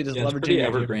it's really just Yeah, it's leveraging pretty your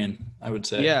evergreen, I would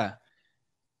say. yeah.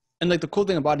 And like the cool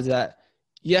thing about it is that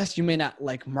yes, you may not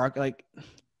like market like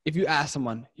if you ask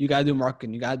someone, you gotta do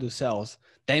marketing, you gotta do sales,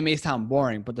 they may sound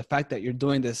boring, but the fact that you're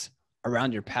doing this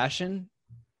around your passion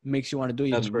makes you want to do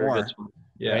That's even where it gets more, fun.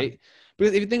 Yeah. right?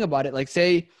 Because if you think about it, like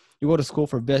say you go to school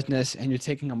for business and you're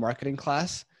taking a marketing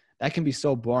class, that can be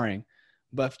so boring.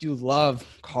 But if you love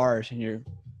cars and you're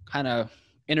kind of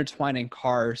intertwining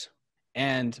cars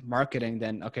and marketing,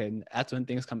 then okay, that's when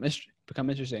things become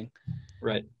interesting,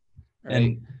 Right. right?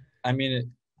 And I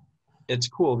mean, it's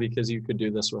cool because you could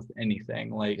do this with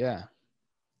anything. Like, Yeah.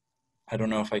 I don't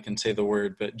know if I can say the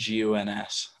word, but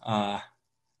GUNS.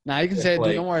 Now you can If say it,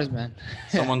 dude. No like worries, man. Yeah.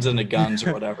 someone's into guns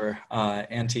or whatever,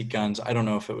 antique guns, I don't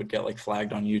know if it would get like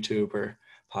flagged on YouTube or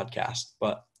podcast,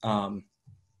 but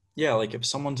yeah, like if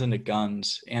someone's into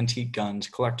guns, antique guns,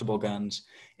 collectible guns,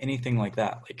 anything like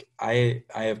that, like I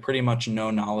have pretty much no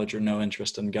knowledge or no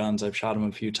interest in guns. I've shot them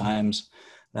a few times.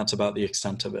 That's about the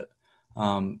extent of it.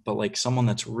 But like someone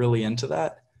that's really into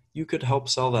that, you could help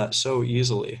sell that so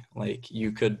easily. Like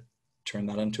you could turn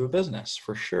that into a business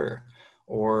for sure.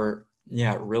 Or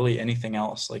yeah, really anything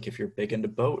else. Like if you're big into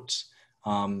boats,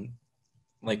 um,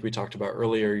 like we talked about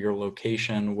earlier, your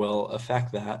location will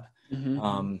affect that.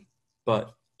 hmm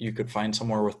But you could find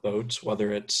somewhere with boats,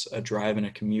 whether it's a drive and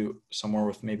a commute, somewhere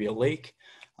with maybe a lake,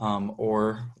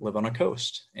 or live on a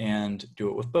coast and do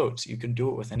it with boats. You can do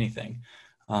it with anything.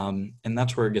 And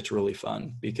that's where it gets really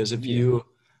fun because Yeah.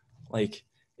 like,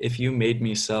 if you made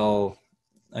me sell,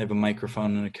 I have a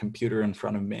microphone and a computer in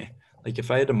front of me. Like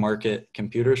if I had to market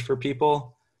computers for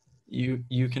people,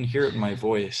 you can hear it in my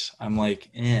voice. I'm like,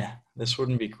 this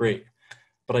wouldn't be great.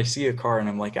 But I see a car and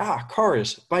I'm like,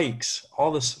 cars, bikes,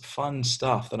 all this fun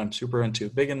stuff that I'm super into.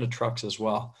 Big into trucks as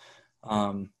well.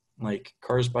 Like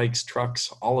cars, bikes,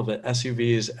 trucks, all of it,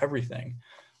 SUVs, everything.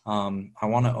 I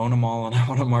want to own them all and I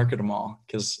want to market them all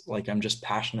because like I'm just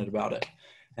passionate about it.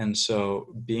 And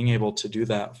so being able to do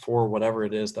that for whatever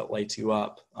it is that lights you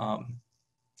up,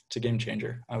 it's a game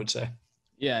changer, I would say.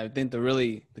 Yeah, I think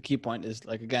the key point is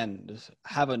like again, just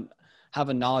have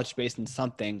a knowledge base in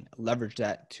something, leverage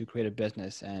that to create a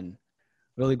business and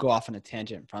really go off on a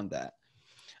tangent from that.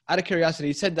 Out of curiosity,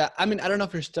 you said that I mean, I don't know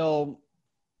if you're still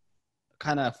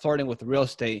kind of flirting with real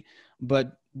estate,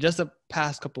 but just the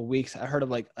past couple of weeks, I heard of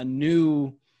like a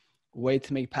new way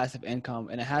to make passive income,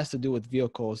 and it has to do with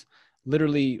vehicles,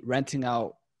 literally renting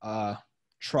out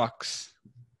trucks.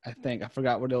 I think I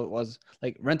forgot what it was,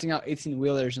 like renting out 18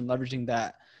 wheelers and leveraging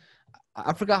that.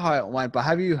 I forgot how it went, but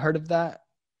have you heard of that?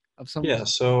 Of some? Yeah,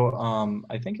 so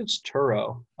I think it's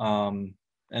Turo,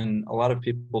 and a lot of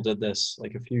people did this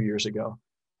like a few years ago.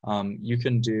 You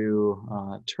can do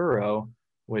Turo,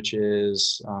 which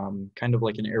is kind of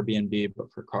like an Airbnb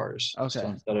but for cars. So Okay.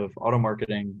 instead of auto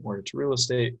marketing, where it's real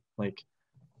estate, like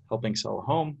helping sell a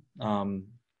home,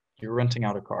 you're renting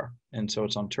out a car, and so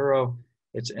it's on Turo.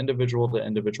 It's individual to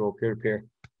individual, peer to peer.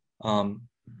 Um,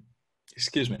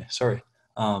 Excuse me, sorry.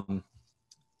 Um,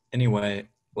 anyway,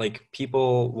 like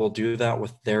people will do that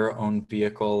with their own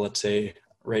vehicle. Let's say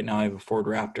right now I have a Ford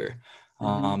Raptor.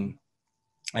 Mm-hmm.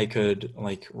 I could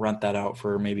like rent that out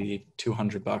for maybe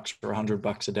 $200 or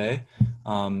 $100 a day.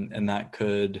 And that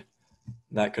could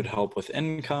help with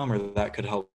income, or that could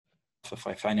help if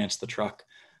I finance the truck,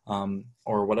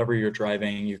 or whatever you're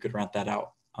driving, you could rent that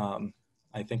out.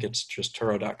 I think it's just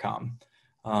Turo.com.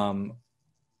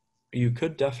 You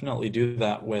could definitely do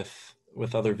that with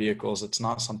other vehicles. It's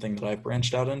not something that I've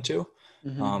branched out into.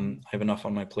 Mm-hmm. I have enough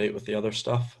on my plate with the other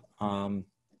stuff.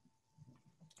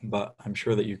 But I'm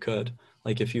sure that you could.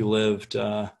 Like if you lived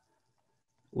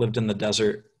in the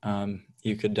desert,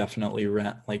 you could definitely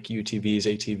rent like UTVs,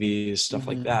 ATVs, stuff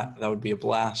like Mm-hmm. that. That would be a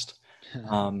blast.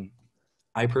 Um,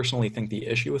 I personally think the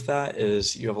issue with that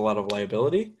is you have a lot of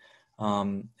liability,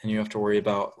 and you have to worry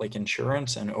about like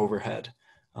insurance and overhead,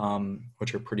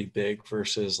 which are pretty big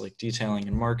versus like detailing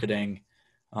and marketing.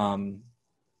 Um,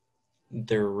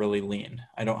 they're really lean.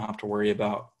 I don't have to worry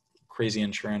about crazy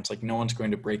insurance. Like no one's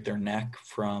going to break their neck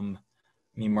from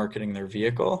me marketing their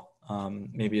vehicle.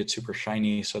 Maybe it's super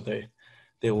shiny, so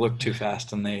they look too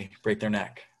fast and they break their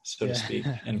neck, so to Yeah. speak,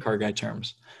 in car guy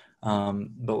terms.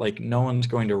 But like no one's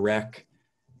going to wreck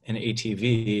an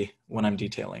ATV when I'm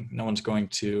detailing. No one's going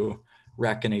to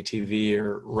wreck an ATV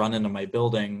or run into my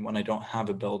building when I don't have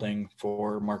a building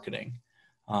for marketing.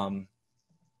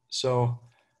 So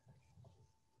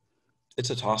it's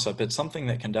a toss up. It's something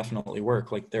that can definitely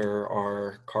work. Like there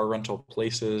are car rental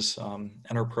places,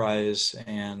 Enterprise,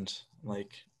 and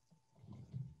like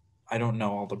I don't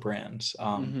know all the brands,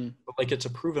 Mm-hmm. but like it's a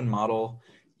proven model.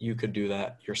 You could do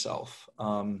that yourself.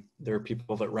 There are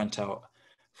people that rent out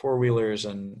four wheelers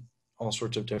and all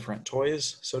sorts of different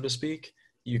toys, so to speak.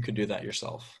 You could do that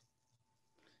yourself.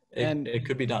 And It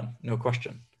could be done, no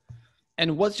question.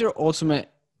 what's your ultimate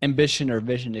ambition or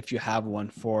vision, if you have one,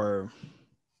 for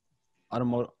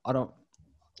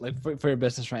like for your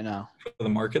business right now? For the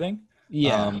marketing,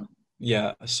 Yeah.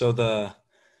 yeah. So the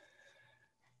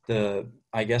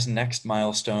I guess next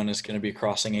milestone is going to be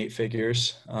crossing eight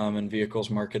figures in vehicles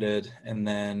marketed, and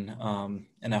then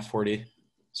an F40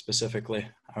 specifically.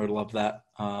 I would love that.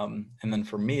 And then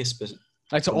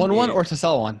Like to for own one me, or to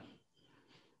sell one?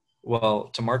 well,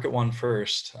 to market one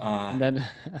first, And then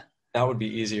that would be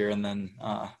easier, and then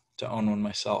to own one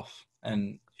myself.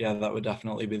 And yeah, that would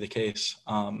definitely be the case.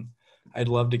 I'd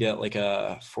love to get like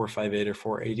a 458 or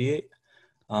 488.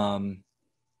 Um,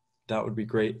 that would be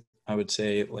great. I would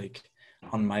say like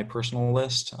on my personal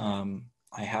list,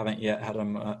 I haven't yet had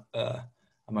a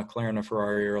McLaren, a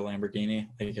Ferrari, or a Lamborghini.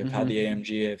 Like I've had mm-hmm. the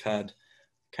AMG, I've had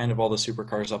kind of all the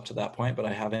supercars up to that point, but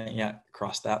I haven't yet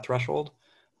crossed that threshold.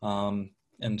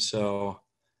 And so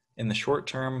in the short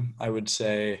term, I would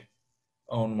say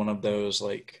own one of those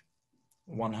like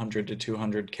 100 to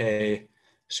 200K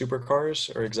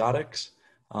supercars or exotics.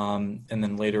 And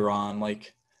then later on,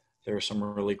 like there are some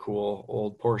really cool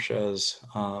old Porsches,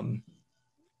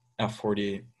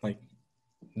 F40, like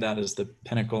that is the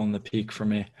pinnacle and the peak for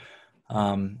me.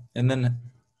 And then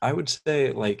I would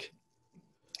say like,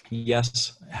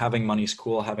 yes, having money's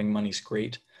cool, having money's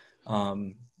great.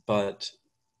 But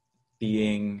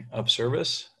being of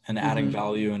service and adding Mm-hmm.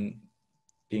 value and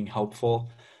being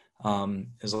helpful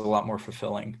is a lot more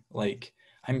fulfilling. Like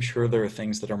I'm sure there are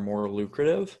things that are more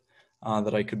lucrative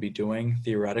that I could be doing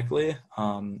theoretically.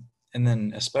 And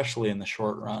then especially in the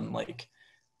short run, like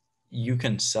you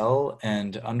can sell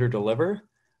and under deliver,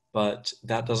 but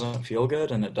that doesn't feel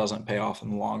good and it doesn't pay off in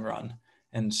the long run.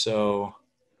 And so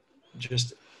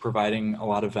just providing a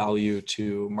lot of value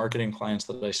to marketing clients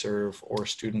that I serve or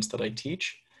students that I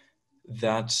teach,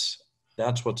 that's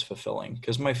what's fulfilling,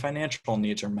 because my financial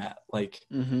needs are met. Like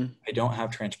Mm-hmm. I don't have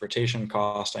transportation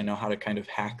cost. I know how to kind of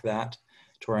hack that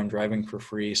to where I'm driving for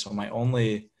free. So my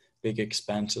only big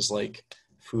expense is like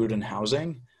food and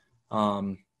housing.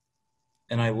 Um,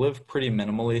 and I live pretty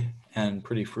minimally and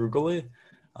pretty frugally.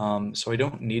 So I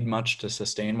don't need much to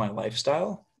sustain my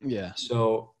lifestyle. Yeah.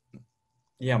 So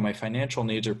yeah, my financial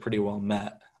needs are pretty well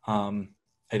met.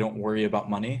 I don't worry about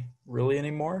money really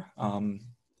anymore.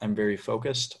 I'm very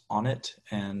focused on it,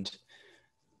 and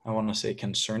I want to say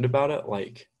concerned about it.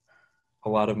 Like a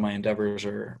lot of my endeavors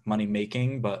are money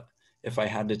making, but if I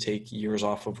had to take years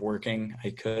off of working,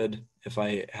 I could. If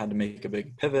I had to make a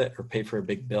big pivot or pay for a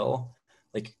big bill,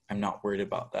 like I'm not worried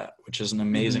about that, which is an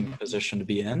amazing Mm-hmm. position to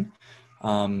be in.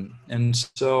 And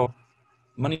so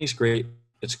money's great.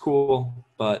 It's cool,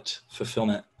 but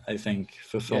fulfillment, I think Yeah,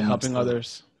 fulfillment's helping the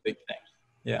others. big thing.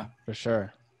 Yeah. For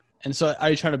sure. And so are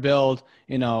you trying to build,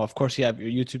 of course you have your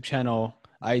YouTube channel,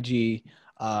 IG,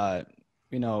 uh,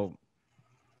 you know,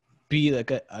 be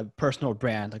like a personal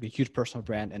brand, like a huge personal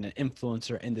brand and an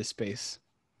influencer in this space?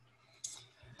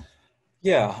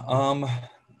 Yeah.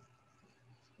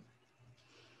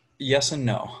 Yes and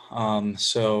no.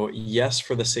 So yes,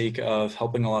 for the sake of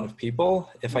helping a lot of people,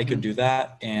 if I could Mm-hmm. do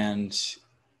that and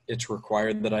it's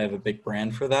required that I have a big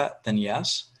brand for that, then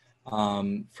yes.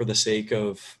 For the sake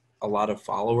of a lot of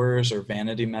followers or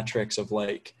vanity metrics of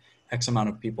like X amount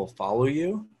of people follow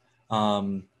you,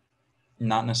 um,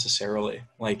 not necessarily.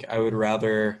 Like I would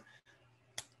rather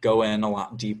go in a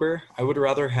lot deeper. I would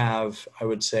rather have, I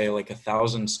would say, like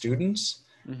 1,000 students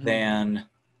Mm-hmm. than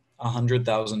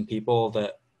 100,000 people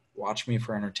that watch me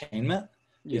for entertainment.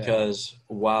 Yeah. Because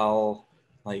while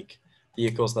like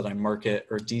vehicles that I market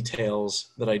or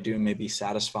details that I do may be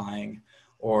satisfying,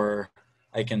 or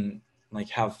I can like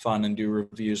have fun and do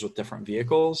reviews with different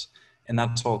vehicles, and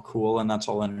that's all cool and that's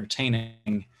all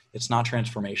entertaining, it's not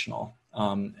transformational.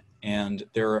 And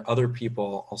there are other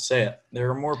people, I'll say it, there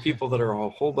are more people that are a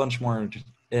whole bunch more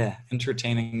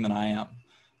entertaining than I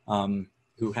am,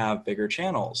 who have bigger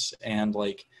channels and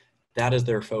like that is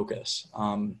their focus.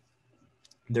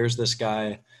 There's this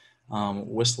guy,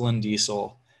 Whistling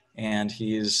Diesel, and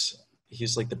he's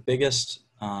like the biggest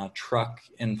truck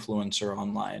influencer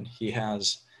online. He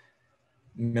has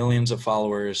millions of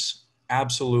followers,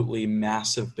 absolutely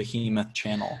massive behemoth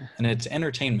channel, and it's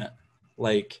entertainment.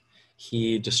 Like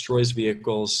he destroys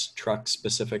vehicles, trucks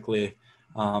specifically,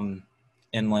 um,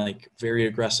 in like very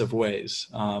aggressive ways,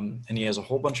 and he has a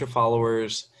whole bunch of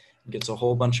followers, gets a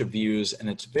whole bunch of views, and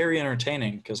it's very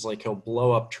entertaining because like he'll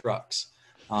blow up trucks.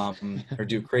 Or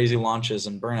do crazy launches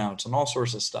and burnouts and all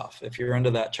sorts of stuff. If you're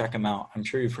into that, check him out. I'm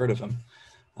sure you've heard of him.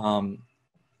 Um,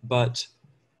 but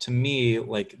to me,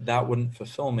 like that wouldn't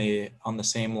fulfill me on the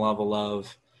same level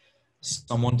of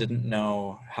someone didn't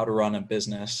know how to run a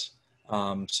business.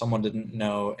 Someone didn't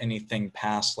know anything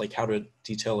past like how to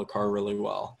detail a car really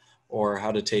well or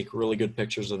how to take really good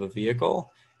pictures of a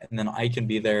vehicle. And then I can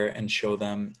be there and show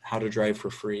them how to drive for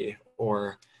free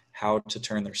or how to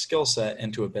turn their skill set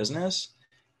into a business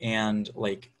and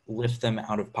like lift them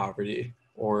out of poverty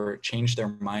or change their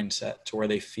mindset to where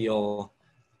they feel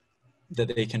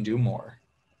that they can do more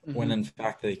when Mm-hmm. in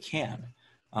fact they can.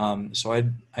 So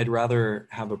I'd rather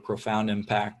have a profound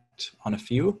impact on a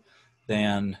few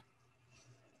than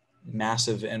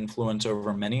massive influence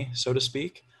over many, so to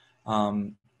speak.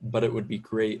 But it would be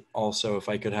great also if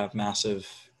I could have massive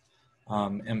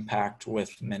impact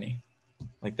with many.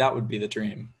 Like that would be the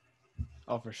dream.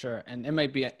 Oh, for sure. And it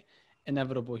might be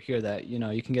inevitable here that, you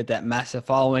can get that massive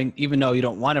following, even though you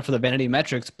don't want it for the vanity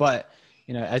metrics. But,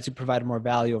 as you provide more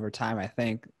value over time, I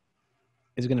think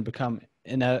is going to become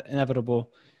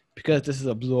inevitable because this is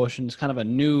a blue ocean. It's kind of a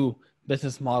new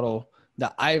business model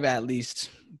that I've at least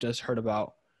just heard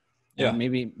about, and Yeah.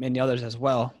 maybe many others as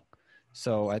well.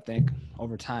 So I think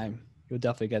over time, you'll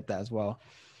definitely get that as well.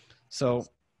 So,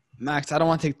 Max, I don't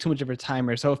want to take too much of your time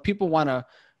here. So if people want to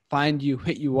find you,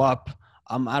 hit you up,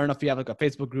 I don't know if you have like a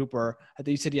Facebook group or I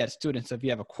think you said you had students. So if you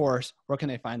have a course, where can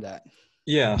they find that?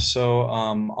 Yeah. So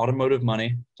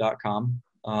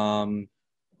automotivemoney.com.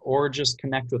 Or just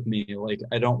connect with me. Like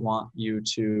I don't want you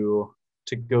to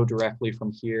go directly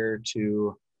from here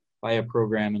to buy a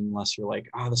program unless you're like,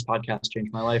 oh, this podcast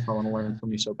changed my life. I want to learn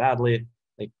from you so badly.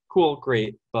 Like, cool,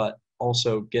 great, but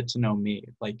also get to know me.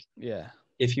 Like, Yeah.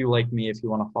 if you like me, if you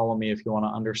want to follow me, if you want to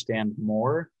understand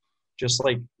more, just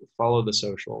like follow the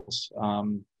socials.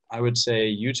 I would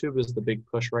say YouTube is the big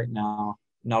push right now.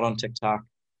 Not on TikTok,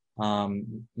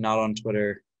 not on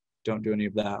Twitter. Don't do any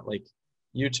of that. Like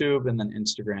YouTube and then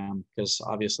Instagram, because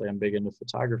obviously I'm big into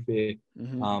photography.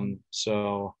 Mm-hmm.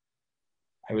 So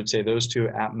I would say those two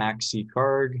at Max C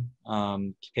Karg,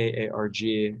 Karg,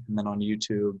 and then on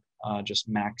YouTube, just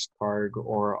Max Karg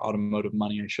or Automotive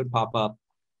Money. I should pop up.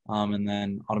 And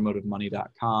then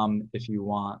automotivemoney.com if you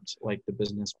want like the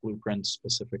business blueprints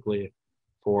specifically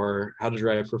for how to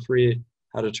drive for free,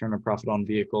 how to turn a profit on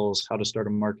vehicles, how to start a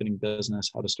marketing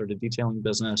business, how to start a detailing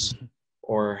business,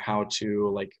 or how to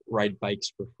like ride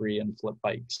bikes for free and flip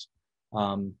bikes.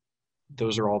 Um,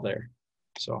 those are all there.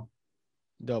 So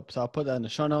Dope. So I'll put that in the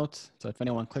show notes. So if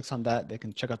anyone clicks on that, they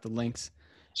can check out the links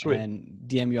sweet. and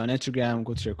DM you on Instagram,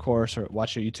 go to your course or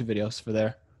watch your YouTube videos for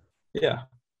there. Yeah,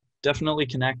 definitely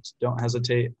connect. Don't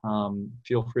hesitate.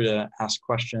 Feel free to ask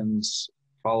questions,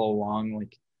 follow along,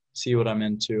 like see what I'm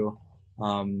into.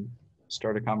 Um,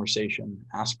 Start a conversation,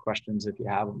 ask questions if you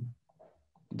have them.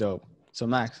 Dope. So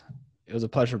Max, it was a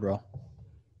pleasure, bro.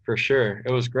 For sure.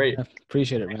 It was great. I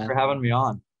appreciate it, Thanks for man. having me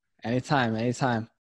on. Anytime, anytime.